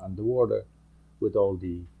 this time underwater, with all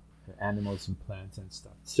the animals and plants and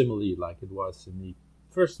stuff. Similarly, like it was in the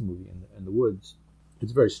first movie in the woods,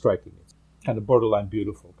 it's very striking. It's kind of borderline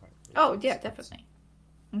beautiful kind of. Oh yeah, definitely.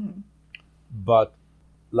 But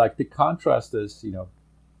like the contrast is,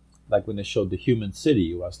 like when they showed the human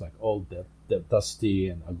city, it was like all the dusty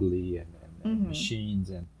and ugly and machines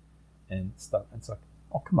and stuff. And it's like,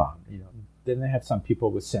 oh come on, Then they have some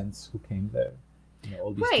people with sense who came there,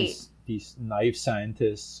 all these naive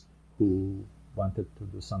scientists who wanted to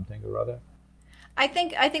do something or other. I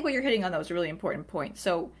think what you're hitting on though is a really important point.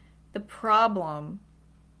 So the problem,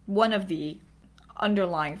 one of the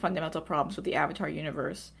underlying fundamental problems with the Avatar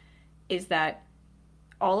universe is that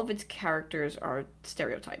all of its characters are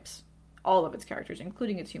stereotypes. All of its characters,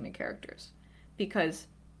 including its human characters. Because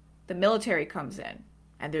the military comes in,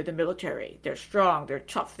 and they're the military. They're strong, they're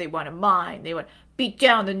tough, they want to mine, they want to beat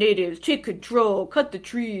down the natives, take control, cut the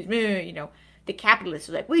trees, The capitalists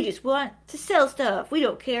are like, we just want to sell stuff. We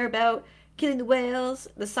don't care about killing the whales.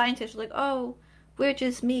 The scientists are like, oh, we're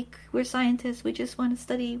just meek. We're scientists. We just want to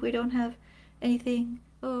study. We don't have anything.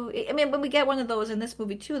 Oh, when we get one of those in this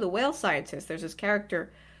movie too, the whale scientist, there's this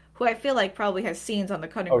character who I feel like probably has scenes on the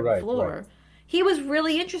cutting room floor. Right. He was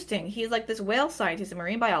really interesting. He's like this whale scientist, a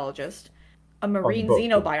marine biologist, a marine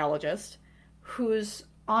xenobiologist, who's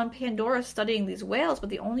on Pandora studying these whales, but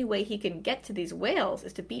the only way he can get to these whales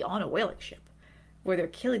is to be on a whaling ship where they're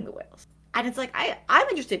killing the whales. And it's like I'm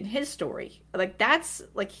interested in his story. Like that's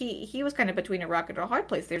like he was kind of between a rock and a hard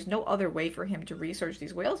place. There's no other way for him to research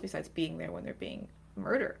these whales besides being there when they're being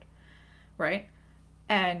murdered, right?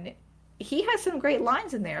 And he has some great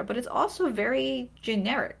lines in there, but it's also very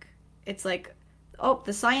generic. It's like, oh,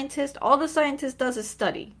 all the scientist does is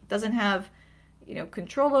study. Doesn't have,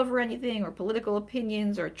 control over anything or political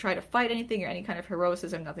opinions or try to fight anything or any kind of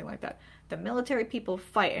heroism, nothing like that. The military people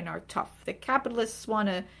fight and are tough. The capitalists want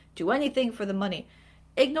to do anything for the money,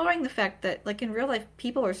 ignoring the fact that, like, in real life,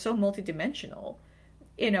 people are so multidimensional,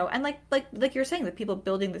 and like you're saying, the people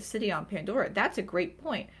building the city on Pandora, that's a great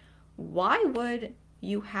point. Why would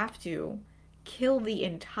you have to kill the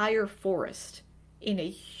entire forest in a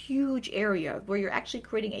huge area where you're actually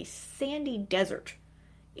creating a sandy desert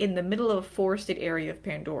in the middle of a forested area of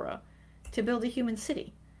Pandora to build a human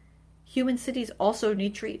city? Human cities also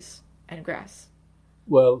need trees and grass.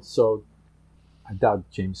 Well, so I doubt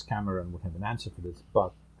James Cameron would have an answer for this,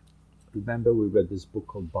 but remember we read this book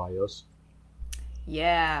called Bios?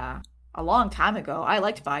 Yeah, a long time ago. I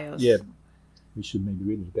liked Bios. Yeah, we should maybe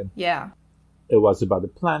read it again. Yeah. It was about a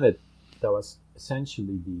planet that was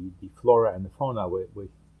essentially the flora and the fauna were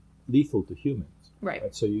lethal to humans.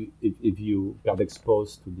 Right. So if you got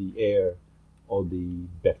exposed to the air or the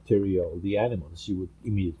bacteria or the animals, you would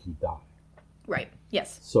immediately die. Right.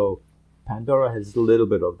 Yes. So Pandora has a little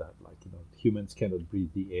bit of that, like, humans cannot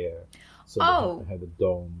breathe the air, so they have to have a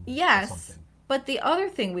dome. Yes. Or something. But the other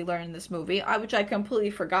thing we learned in this movie, which I completely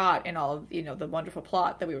forgot in all of the wonderful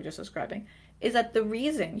plot that we were just describing, is that the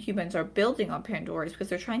reason humans are building on Pandora is because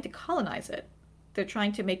they're trying to colonize it. They're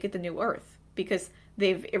trying to make it the new Earth because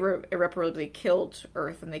they've irreparably killed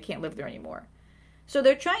Earth and they can't live there anymore. So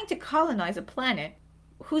they're trying to colonize a planet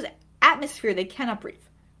whose atmosphere they cannot breathe.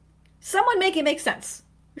 Someone make it make sense.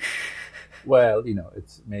 Well,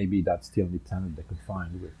 it's maybe that's the only planet they could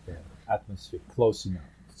find with the atmosphere close enough.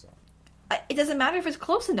 So it doesn't matter if it's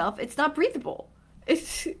close enough; it's not breathable.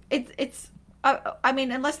 I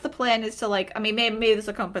mean, unless the plan is to maybe this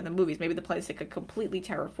will come up in the movies. Maybe the plan is to completely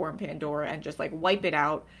terraform Pandora and just wipe it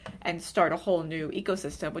out and start a whole new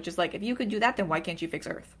ecosystem. Which is if you can do that, then why can't you fix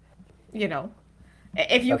Earth?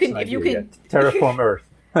 If you can terraform Earth.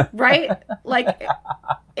 Right?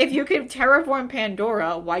 If you can terraform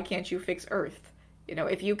Pandora, why can't you fix Earth?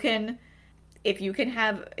 If you can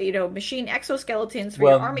have, machine exoskeletons for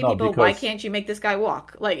your army people, why can't you make this guy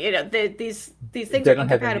walk? These things are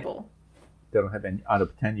incompatible. They don't have any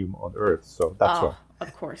unobtainium on Earth, so that's why.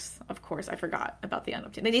 Of course. I forgot about the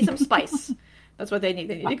unobtainium. They need some spice. That's what they need.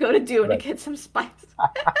 They need to go to Dune to get some spice.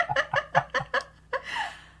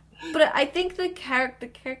 But I think the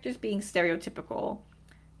characters being stereotypical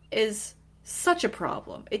is such a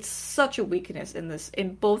problem. It's such a weakness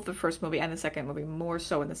in both the first movie and the second movie, more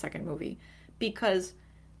so in the second movie, because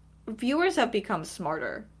viewers have become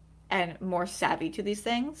smarter and more savvy to these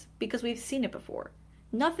things because we've seen it before.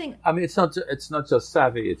 Nothing. I mean, it's not just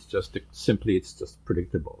savvy. It's just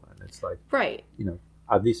predictable, and it's right.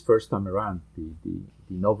 At least first time around, the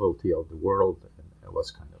novelty of the world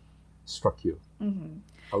was kind of struck you. Mm-hmm.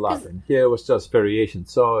 A lot, and here was just variation.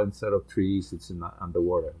 So instead of trees, it's in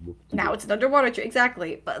underwater. Now it's an underwater tree,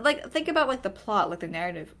 exactly. But think about the plot, the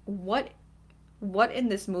narrative. What in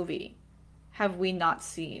this movie have we not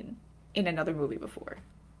seen in another movie before?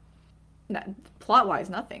 Plot-wise,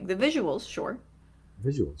 nothing. The visuals, sure.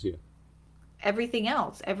 Visuals, yeah. Everything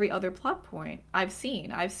else, every other plot point, I've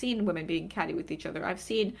seen. I've seen women being catty with each other. I've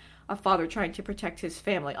seen a father trying to protect his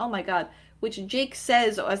family. Oh my God. Which Jake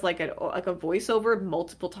says as a voiceover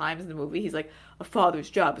multiple times in the movie. He's like, a father's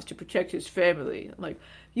job is to protect his family. I'm like,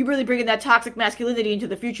 you really bringing that toxic masculinity into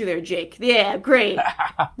the future there, Jake. Yeah, great.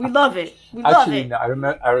 We love it. Actually, no,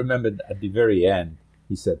 I remember at the very end,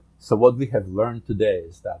 he said, so what we have learned today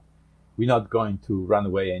is that we're not going to run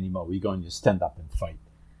away anymore. We're going to stand up and fight.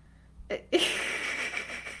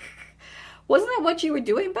 Wasn't that what you were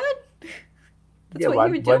doing, bud? That's what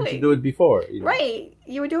you were doing. Why didn't you do it before? Right.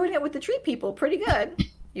 You were doing it with the tree people. Pretty good.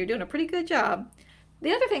 You're doing a pretty good job.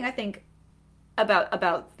 The other thing I think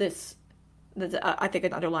about this, I think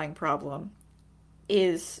an underlying problem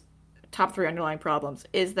is, top 3 underlying problems,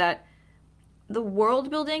 is that the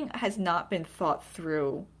world building has not been thought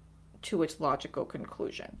through to its logical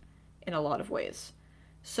conclusion in a lot of ways.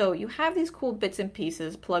 So you have these cool bits and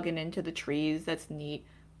pieces plugging into the trees. That's neat.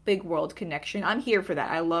 Big world connection. I'm here for that.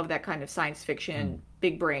 I love that kind of science fiction,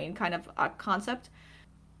 big brain kind of concept.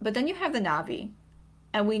 But then you have the Na'vi,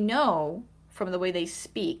 and we know from the way they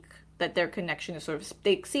speak that their connection is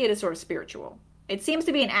they see it as sort of spiritual. It seems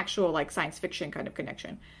to be an actual science fiction kind of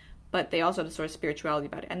connection, but they also have a sort of spirituality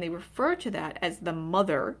about it, and they refer to that as the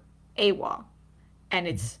mother Awa, and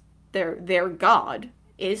it's their god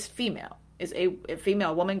is female, is a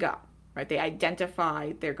female woman god, right? They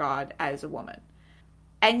identify their god as a woman.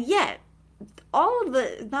 And yet, all of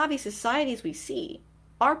the Na'vi societies we see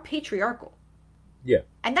are patriarchal. Yeah.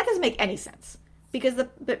 And that doesn't make any sense. Because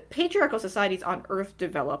the patriarchal societies on Earth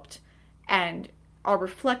developed and are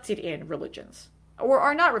reflected in religions. Or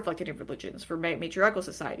are not reflected in religions for matriarchal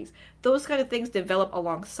societies. Those kind of things develop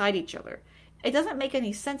alongside each other. It doesn't make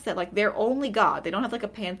any sense that, like, their only god, they don't have, like, a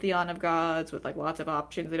pantheon of gods with, like, lots of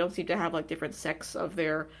options. They don't seem to have, like, different sects of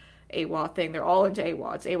their Awa thing. They're all into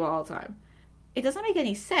Awa. It's Awa all the time. It doesn't make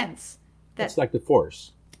any sense that... It's like the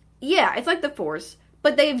Force. Yeah, it's like the Force,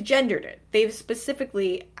 but they've gendered it. They've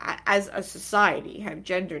specifically, as a society, have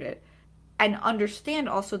gendered it. And understand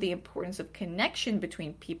also the importance of connection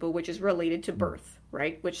between people, which is related to birth,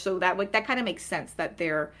 right? Which, so that kind of makes sense that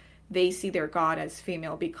they see their god as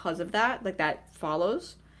female because of that. Like, that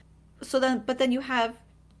follows. So then, but then you have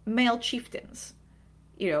male chieftains,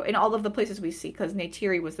 you know, in all of the places we see, because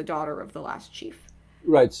Neytiri was the daughter of the last chief.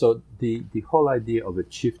 Right. So the whole idea of a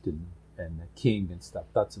chieftain and a king and stuff,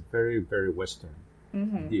 that's a very, very Western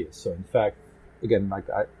idea. So in fact, again, like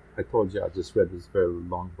I told you, I just read this very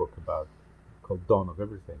long book called Dawn of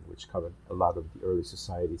Everything, which covered a lot of the early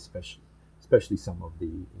society, especially some of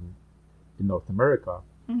in North America.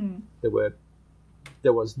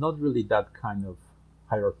 There was not really that kind of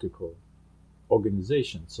hierarchical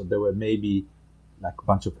organization. So there were maybe like a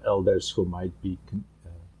bunch of elders who might be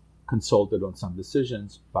consulted on some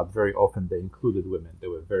decisions, but very often they included women. They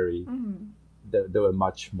were they were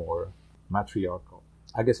much more matriarchal.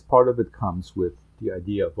 I guess part of it comes with the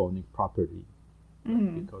idea of owning property,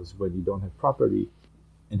 because when you don't have property,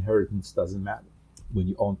 inheritance doesn't matter. When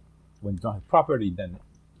you don't have property, then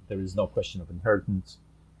there is no question of inheritance.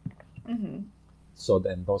 So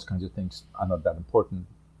then those kinds of things are not that important.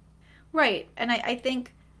 Right. And I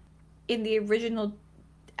think in the original,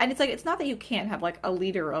 and it's like, it's not that you can't have like a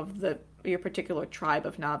leader of your particular tribe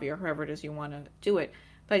of Na'vi or however it is you want to do it,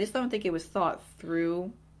 but I just don't think it was thought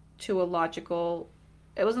through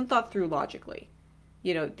it wasn't thought through logically.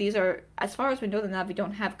 You know, these are, as far as we know, the Na'vi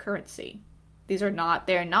don't have currency. They're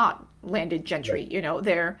not landed gentry, right. You know,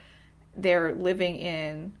 they're living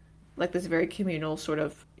in like this very communal sort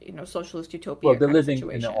of, you know, socialist utopia. Well, they're living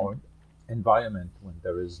in an environment when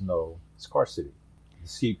there is no scarcity. The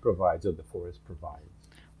sea provides or the forest provides.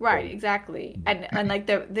 Right, so, exactly. And like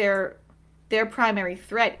their primary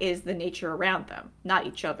threat is the nature around them, not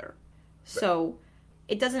each other. So right.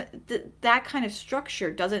 It doesn't, that kind of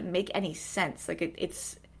structure doesn't make any sense. Like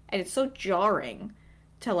it's so jarring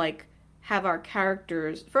to like have our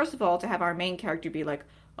characters, first of all, to have our main character be like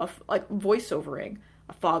voiceovering,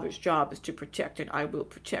 a father's job is to protect and I will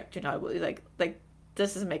protect and I will, like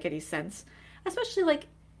this doesn't make any sense. Especially like,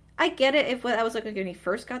 I get it if that was like when he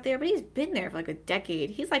first got there, but he's been there for like a decade.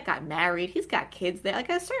 He's like got married, he's got kids there. Like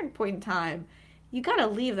at a certain point in time, you gotta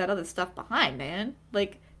leave that other stuff behind, man.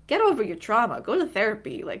 Like, get over your trauma, go to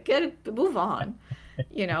therapy, like move on.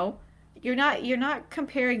 You know, you're not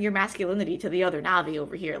comparing your masculinity to the other Na'vi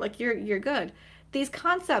over here. Like you're good. These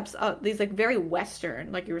concepts of these like very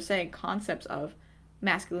Western, like you were saying, concepts of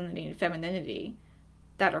masculinity and femininity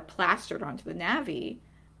that are plastered onto the Na'vi,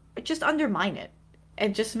 just undermine it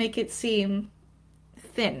and just make it seem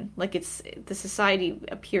thin. Like the society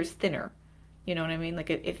appears thinner. You know what I mean? Like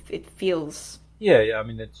it feels. Yeah. I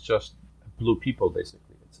mean, it's just blue people basically.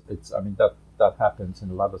 It's. I mean that happens in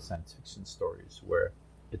a lot of science fiction stories where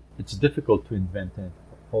it's difficult to invent a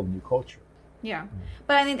whole new culture. Yeah,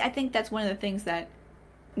 but I think that's one of the things that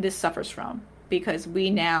this suffers from, because we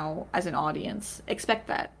now, as an audience, expect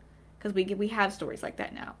that, because we have stories like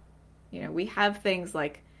that now. You know, we have things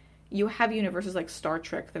like, you have universes like Star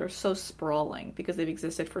Trek that are so sprawling because they've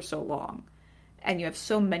existed for so long, and you have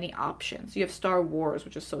so many options. You have Star Wars,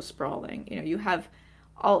 which is so sprawling. You know, you have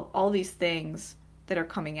all these things that are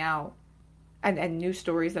coming out, and new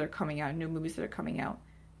stories that are coming out, new movies that are coming out,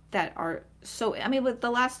 that are so, I mean, with the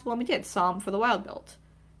last one we did, Psalm for the Wild Built.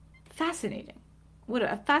 Fascinating. What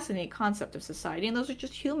a fascinating concept of society. And those are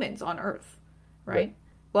just humans on Earth, right?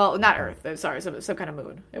 Well, not Earth. Sorry, some kind of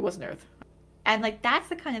moon. It wasn't Earth. And, like, that's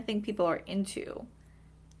the kind of thing people are into.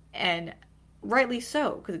 And rightly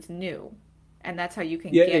so, because it's new. And that's how you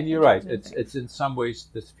can get... Yeah, and you're right. It's in some ways,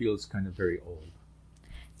 this feels kind of very old.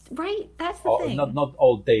 Right? That's the thing. Not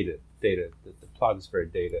all dated. The plot is very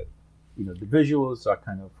dated. You know, the visuals are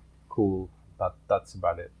kind of cool, but that's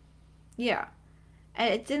about it. Yeah.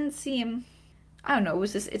 And it didn't seem... I don't know,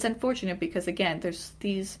 it's unfortunate because, again, there's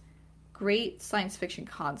these great science fiction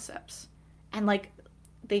concepts. And, like,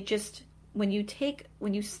 they just... When you take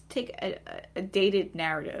a dated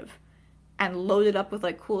narrative and load it up with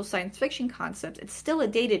like cool science fiction concepts, it's still a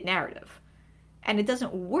dated narrative. And it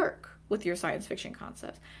doesn't work with your science fiction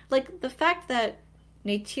concepts. Like the fact that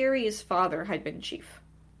Neytiri's father had been chief,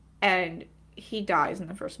 and he dies in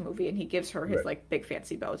the first movie, and he gives her his like big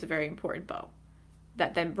fancy bow. It's a very important bow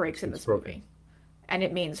that then breaks in this movie, and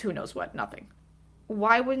it means who knows what, nothing.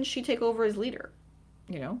 Why wouldn't she take over as leader?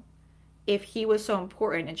 You know, if he was so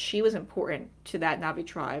important and she was important to that Na'vi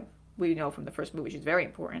tribe, we know from the first movie she's very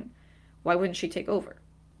important. Why wouldn't she take over?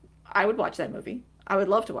 I would watch that movie. I would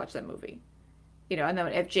love to watch that movie. You know, and then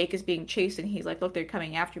if Jake is being chased and he's like, look, they're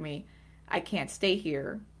coming after me, I can't stay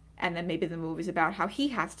here. And then maybe the movie's about how he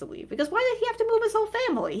has to leave. Because why did he have to move his whole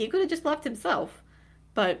family? He could have just left himself.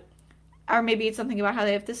 But, or maybe it's something about how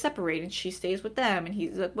they have to separate and she stays with them and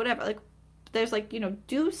he's like, whatever. Like, there's like, you know,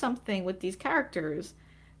 do something with these characters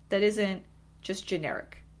that isn't just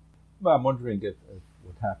generic. Well, I'm wondering if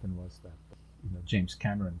what happened was that, you know, James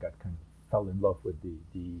Cameron fell in love with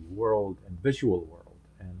the world and visual world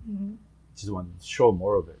and just wanted to show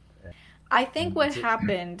more of it. I think what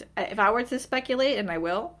happened, if I were to speculate, and I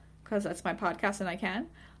will, because that's my podcast and I can,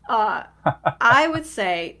 I would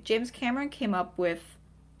say James Cameron came up with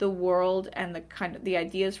the world and the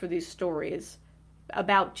ideas for these stories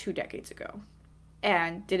about 2 decades ago,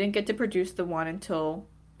 and didn't get to produce the one until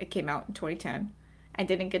it came out in 2010, and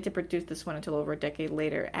didn't get to produce this one until over a decade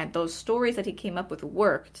later. And those stories that he came up with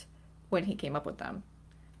worked when he came up with them,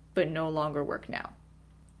 but no longer work now.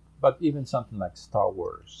 But even something like Star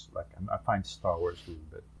Wars, like I find Star Wars a little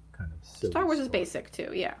bit kind of silly. Star Wars is basic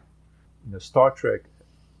too, yeah. You know, Star Trek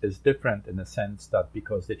is different in the sense that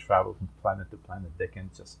because they travel from planet to planet, they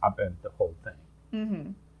can just upend the whole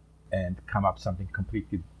thing and come up something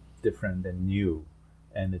completely different and new,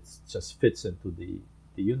 and it just fits into the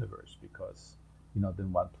universe because, you know, they're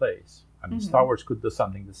in one place. I mean, Star Wars could do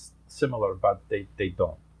something similar, but they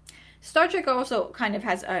don't. Star Trek also kind of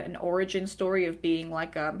has an origin story of being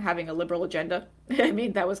like having a liberal agenda. I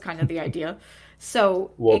mean, that was kind of the idea.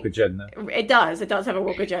 So woke agenda. It does have a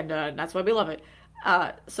woke agenda, and that's why we love it.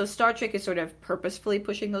 So Star Trek is sort of purposefully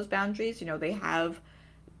pushing those boundaries. You know, they have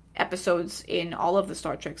episodes in all of the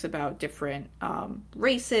Star Treks about different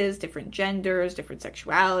races, different genders, different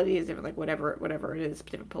sexualities, different like whatever it is,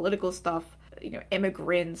 different political stuff. You know,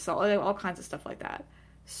 immigrants, all kinds of stuff like that.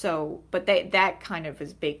 So, but that kind of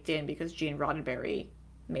is baked in because Gene Roddenberry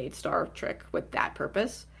made Star Trek with that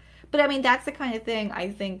purpose. But I mean, that's the kind of thing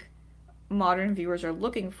I think modern viewers are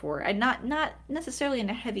looking for, and not necessarily in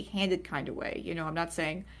a heavy-handed kind of way. You know, I'm not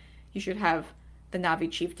saying you should have the Na'vi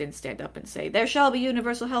chieftain stand up and say, there shall be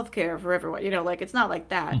universal health care for everyone. You know, like, it's not like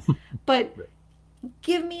that. But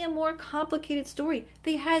give me a more complicated story.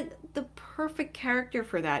 They had the perfect character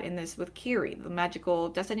for that in this with Kiri, the magical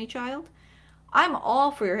destiny child. I'm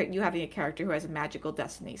all for you having a character who has a magical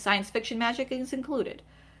destiny. Science fiction magic is included.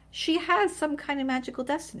 She has some kind of magical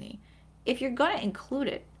destiny. If you're going to include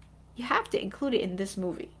it, you have to include it in this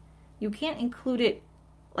movie. You can't include it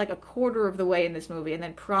like a quarter of the way in this movie and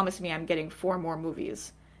then promise me I'm getting 4 more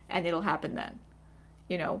movies and it'll happen then.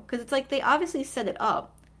 You know, because it's like they obviously set it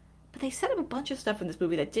up, but they set up a bunch of stuff in this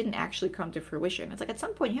movie that didn't actually come to fruition. It's like at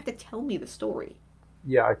some point you have to tell me the story.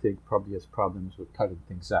 Yeah, I think probably has problems with cutting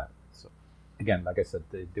things out. So again, like I said,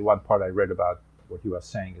 the one part I read about what he was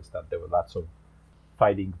saying is that there were lots of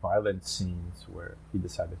fighting, violent scenes where he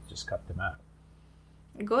decided to just cut them out.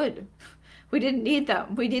 Good. We didn't need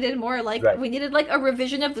them. We needed more we needed like a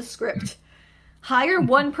revision of the script. Hire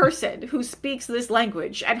one person who speaks this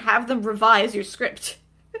language and have them revise your script.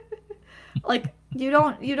 Like you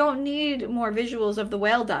don't need more visuals of the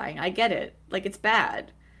whale dying. I get it. Like it's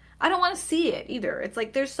bad. I don't want to see it either. It's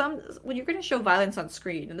like there's when you're going to show violence on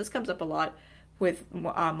screen, and this comes up a lot with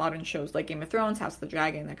modern shows like Game of Thrones, House of the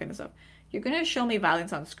Dragon, that kind of stuff. You're going to show me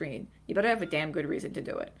violence on screen. You better have a damn good reason to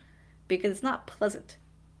do it. Because it's not pleasant.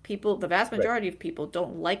 People, the vast majority of people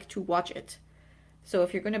don't like to watch it. So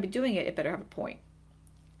if you're going to be doing it, it better have a point.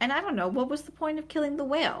 And I don't know, what was the point of killing the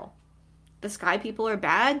whale? The sky people are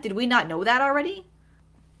bad? Did we not know that already?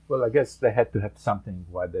 Well, I guess they had to have something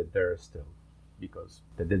while they're there still. Because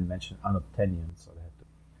they didn't mention unobtainium, so they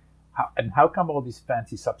had to. How come all these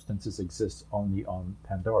fancy substances exist only on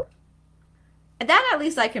Pandora? And that at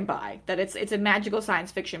least I can buy. That it's a magical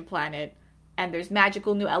science fiction planet, and there's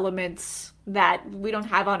magical new elements that we don't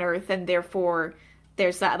have on Earth, and therefore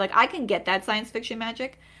there's that. Like, I can get that science fiction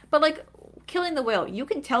magic, but like killing the whale, you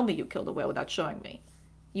can tell me you killed a whale without showing me.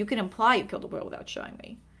 You can imply you killed a whale without showing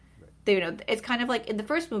me. Right. You know, it's kind of like in the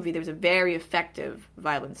first movie, there's a very effective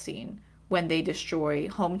violent scene when they destroy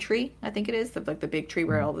Home Tree, I think it is, the big tree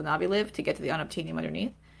where all the Na'vi live, to get to the unobtainium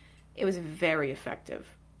underneath. It was very effective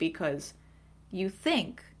because you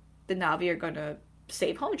think the Na'vi are going to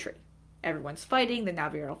save Home Tree. Everyone's fighting. The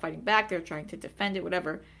Na'vi are all fighting back. They're trying to defend it,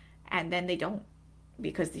 whatever. And then they don't,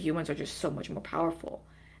 because the humans are just so much more powerful.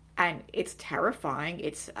 And it's terrifying.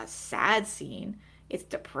 It's a sad scene. It's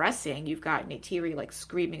depressing. You've got Neytiri like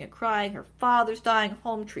screaming and crying. Her father's dying.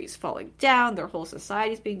 Home Tree's falling down. Their whole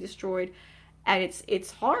society's being destroyed. And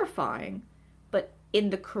it's horrifying, but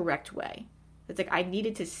in the correct way. It's like I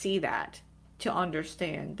needed to see that to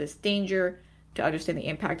understand this danger, to understand the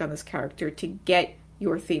impact on this character, to get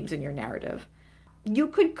your themes in your narrative. You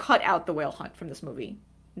could cut out the whale hunt from this movie.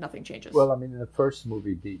 Nothing changes. Well, I mean, in the first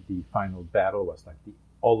movie, the final battle was like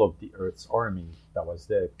all of the Earth's army that was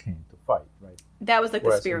there came to fight, right? That was like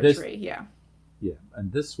the spirit tree, yeah. Yeah,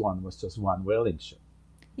 and this one was just one whaling ship.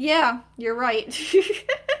 Yeah, you're right.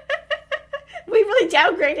 We really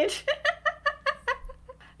downgraded.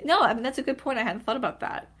 No, I mean, that's a good point. I hadn't thought about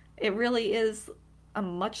that. It really is a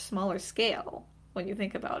much smaller scale when you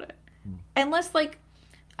think about it. Unless, like,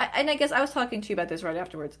 and I guess I was talking to you about this right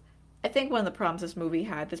afterwards. I think one of the problems this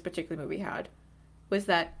particular movie had, was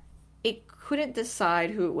that it couldn't decide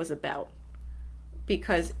who it was about.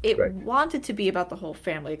 Because it wanted to be about the whole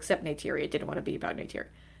family, except Neytiri. It didn't want to be about Neytiri.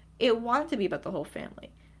 It wanted to be about the whole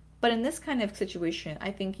family. But in this kind of situation,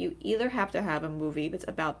 I think you either have to have a movie that's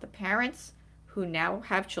about the parents who now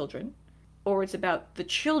have children, or it's about the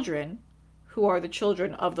children who are the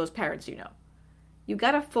children of those parents you know. You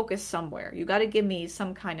gotta focus somewhere. You gotta give me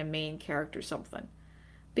some kind of main character something.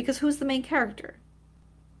 Because who's the main character?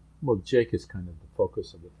 Well, Jake is kind of the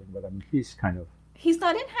focus of the thing, but I mean, he's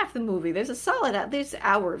not in half the movie. There's an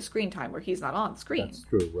hour of screen time where he's not on screen. That's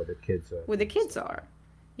true, where the kids are.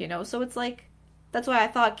 You know, so it's like, that's why I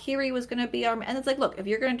thought Kiri was going to be our... And it's like, look, if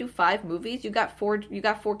you're going to do 5 movies, you got 4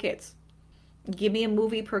 kids. Give me a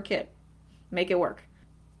movie per kid. Make it work.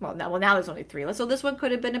 Well, now there's only 3. So this one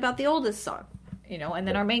could have been about the oldest son, you know, and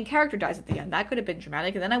then our main character dies at the end. That could have been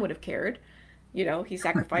dramatic, and then I would have cared. You know, he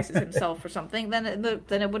sacrifices himself for something, then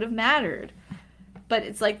it would have mattered. But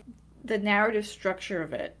it's like the narrative structure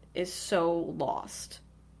of it is so lost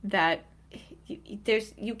that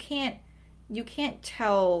you can't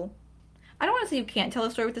tell... I don't want to say you can't tell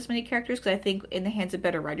a story with this many characters, because I think in the hands of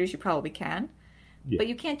better writers you probably can. Yeah. But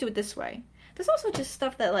you can't do it this way. There's also just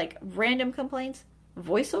stuff that, like, random complaints.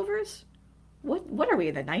 Voiceovers? What are we,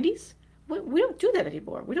 in the 90s? We don't do that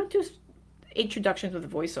anymore. We don't do introductions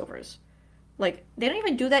with voiceovers. Like, they don't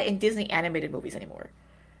even do that in Disney animated movies anymore.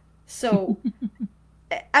 So,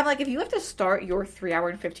 I'm like, if you have to start your 3-hour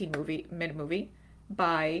and 15-minute movie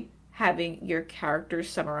by having your characters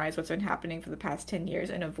summarize what's been happening for the past 10 years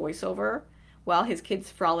in a voiceover while his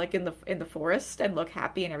kids frolic in the forest and look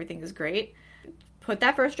happy and everything is great, put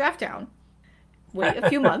that first draft down. Wait a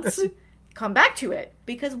few months. Come back to it.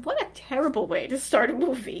 Because what a terrible way to start a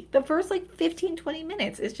movie. The first, 15, 20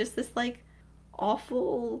 minutes is just this,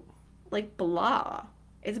 awful, blah.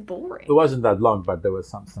 It's boring. It wasn't that long, but there was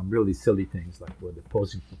some really silly things, like where they're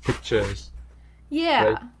posing for pictures. Yeah.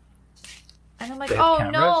 Right? And I'm like, oh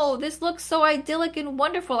cameras. No, this looks so idyllic and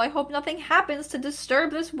wonderful. I hope nothing happens to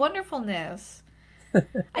disturb this wonderfulness.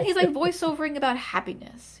 And he's voiceovering about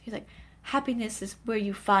happiness. He's like, happiness is where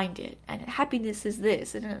you find it, and happiness is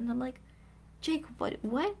this. And I'm like, Jake, what,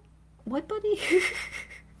 buddy?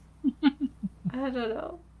 I don't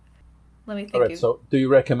know. Let me think. All right, so do you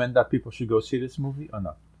recommend that people should go see this movie or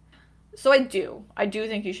not? So I do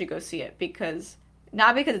think you should go see it, because,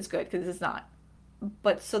 not because it's good, because it's not,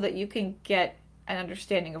 but so that you can get an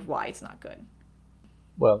understanding of why it's not good.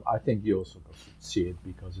 Well, I think you also go see it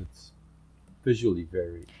because it's visually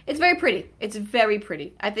It's very pretty. It's very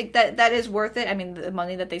pretty. I think that is worth it. I mean, the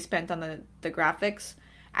money that they spent on the graphics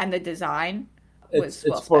and the design was well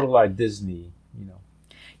spent. It's sort of like Disney, you know.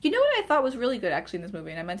 You know what I thought was really good, actually, in this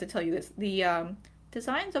movie, and I meant to tell you this. The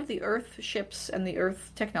designs of the Earth ships and the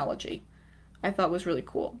Earth technology, I thought was really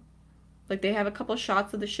cool. They have a couple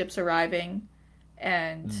shots of the ships arriving,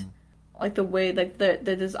 and the way,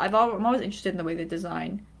 I'm always interested in the way they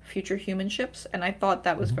design future human ships, and I thought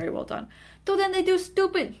that was very well done. Though then they do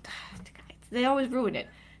stupid... They always ruin it.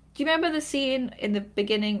 Do you remember the scene in the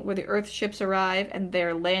beginning where the Earth ships arrive, and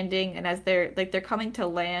they're landing, and as they're coming to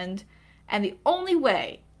land, and the only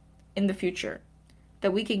way in the future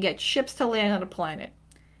that we can get ships to land on a planet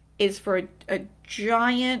is for a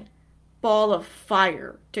giant ball of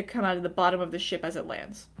fire to come out of the bottom of the ship as it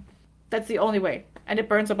lands. That's the only way. And it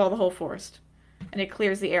burns up all the whole forest. And it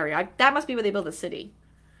clears the area. That must be where they build a city.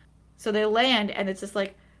 So they land, and it's just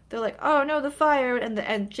they're like, oh no, the fire.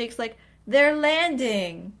 And Jake's like, they're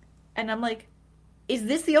landing. And I'm like, is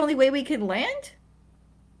this the only way we can land?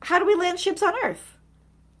 How do we land ships on Earth?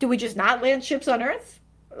 Do we just not land ships on Earth?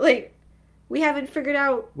 We haven't figured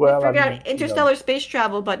out Well, out interstellar space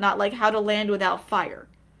travel, but not like how to land without fire.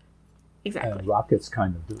 Exactly. And rockets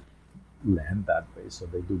kind of do land that way, so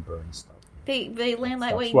they do burn stuff. They land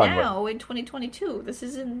that way one now in 2022. This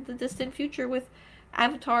is in the distant future with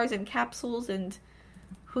avatars and capsules and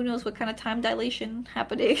who knows what kind of time dilation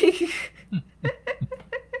happening.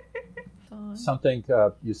 Something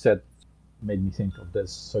you said made me think of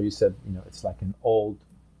this. So you said, it's like an old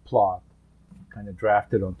plot kind of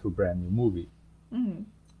drafted onto a brand new movie. Mm-hmm.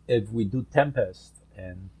 If we do Tempest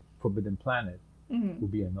and Forbidden Planet, mm-hmm. it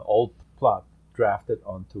would be an old plot drafted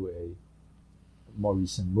onto a more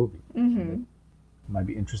recent movie. Mm-hmm. It might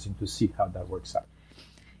be interesting to see how that works out.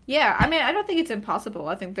 Yeah, I mean, I don't think it's impossible.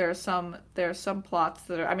 I think there are some plots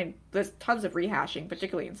that are, I mean, there's tons of rehashing,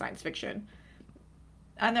 particularly in science fiction.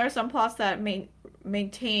 And there are some plots that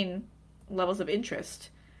maintain levels of interest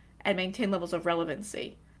and maintain levels of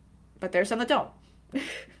relevancy. But there are some that don't.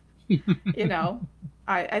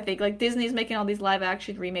 I think like Disney's making all these live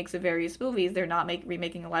action remakes of various movies. They're not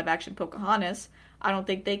remaking a live action Pocahontas. I don't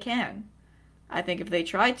think they can. I think if they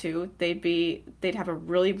tried to, they'd have a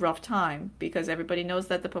really rough time because everybody knows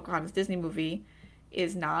that the Pocahontas Disney movie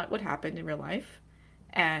is not what happened in real life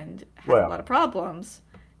and has a lot of problems.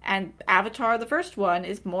 And Avatar, the first one,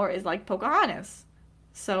 is like Pocahontas.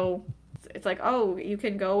 So it's like, oh, you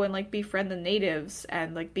can go and like befriend the natives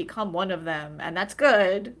and like become one of them, and that's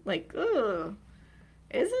good. Like, ugh,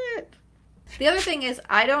 is it? The other thing is,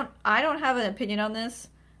 I don't have an opinion on this,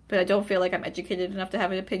 but I don't feel like I'm educated enough to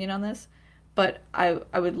have an opinion on this. But I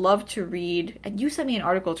would love to read, and you sent me an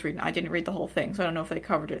article to read, and I didn't read the whole thing, so I don't know if they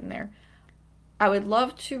covered it in there. I would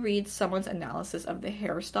love to read someone's analysis of the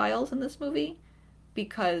hairstyles in this movie,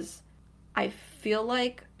 because I feel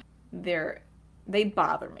like they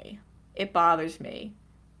bother me. It bothers me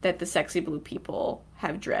that the sexy blue people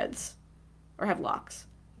have dreads or have locks.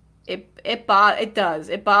 It does.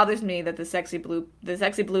 It bothers me that the sexy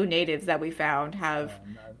blue natives that we found have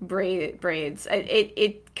braids.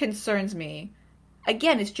 It concerns me.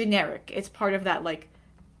 Again, it's generic. It's part of that, like,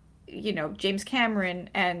 James Cameron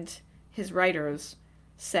and his writers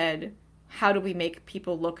said, how do we make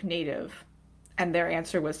people look native? And their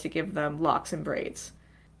answer was to give them locks and braids.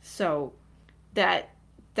 So that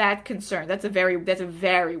concern, that's a very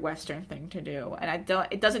Western thing to do. And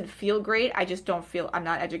it doesn't feel great. I just don't feel, I'm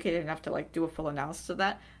not educated enough to like do a full analysis of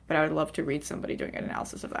that, but I would love to read somebody doing an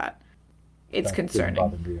analysis of that. It's concerning.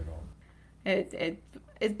 Didn't bother me at all.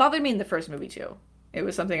 It bothered me in the first movie too. It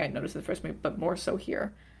was something I noticed in the first movie, but more so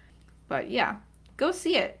here. But yeah, go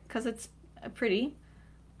see it because it's pretty.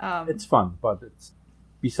 It's fun, but it's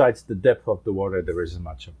besides the depth of the water, there isn't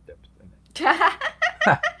much of depth in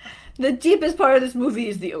it. The deepest part of this movie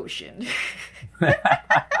is the ocean.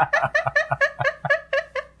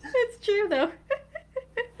 It's true, though.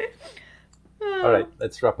 All right,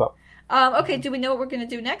 let's wrap up. Okay, do we know what we're going to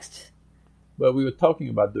do next? Well, we were talking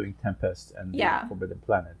about doing Tempest and the Forbidden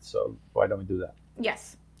Planet, so why don't we do that?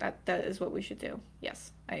 Yes, that is what we should do.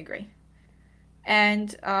 Yes, I agree.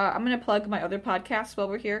 And I'm going to plug my other podcasts while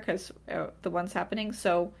we're here, because the one's happening.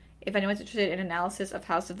 So if anyone's interested in analysis of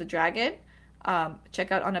House of the Dragon,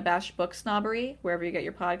 check out Unabashed Book Snobbery, wherever you get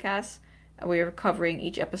your podcasts. We're covering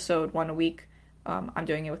each episode one a week. I'm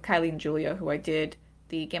doing it with Kylie and Julia, who I did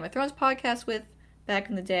the Game of Thrones podcast with back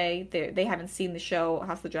in the day. They haven't seen the show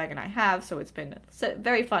House of the Dragon. I have, so it's been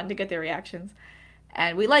very fun to get their reactions.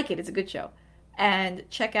 And we like it. It's a good show. And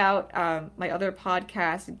check out my other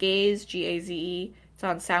podcast, Gaze, Gaze. It's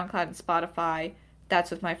on SoundCloud and Spotify.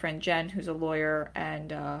 That's with my friend Jen, who's a lawyer,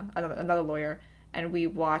 and another lawyer. And we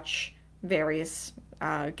watch various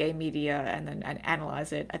gay media and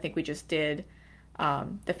analyze it. I think we just did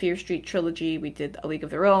the Fear Street trilogy. We did A League of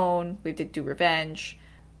Their Own. We did Do Revenge.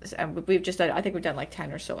 And we've just done, I think we've done like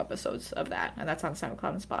 10 or so episodes of that. And that's on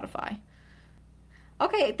SoundCloud and Spotify.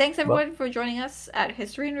 Okay, thanks everyone for joining us at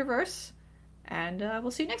History in Reverse. And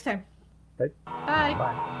we'll see you next time. Okay. Bye.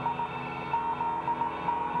 Bye.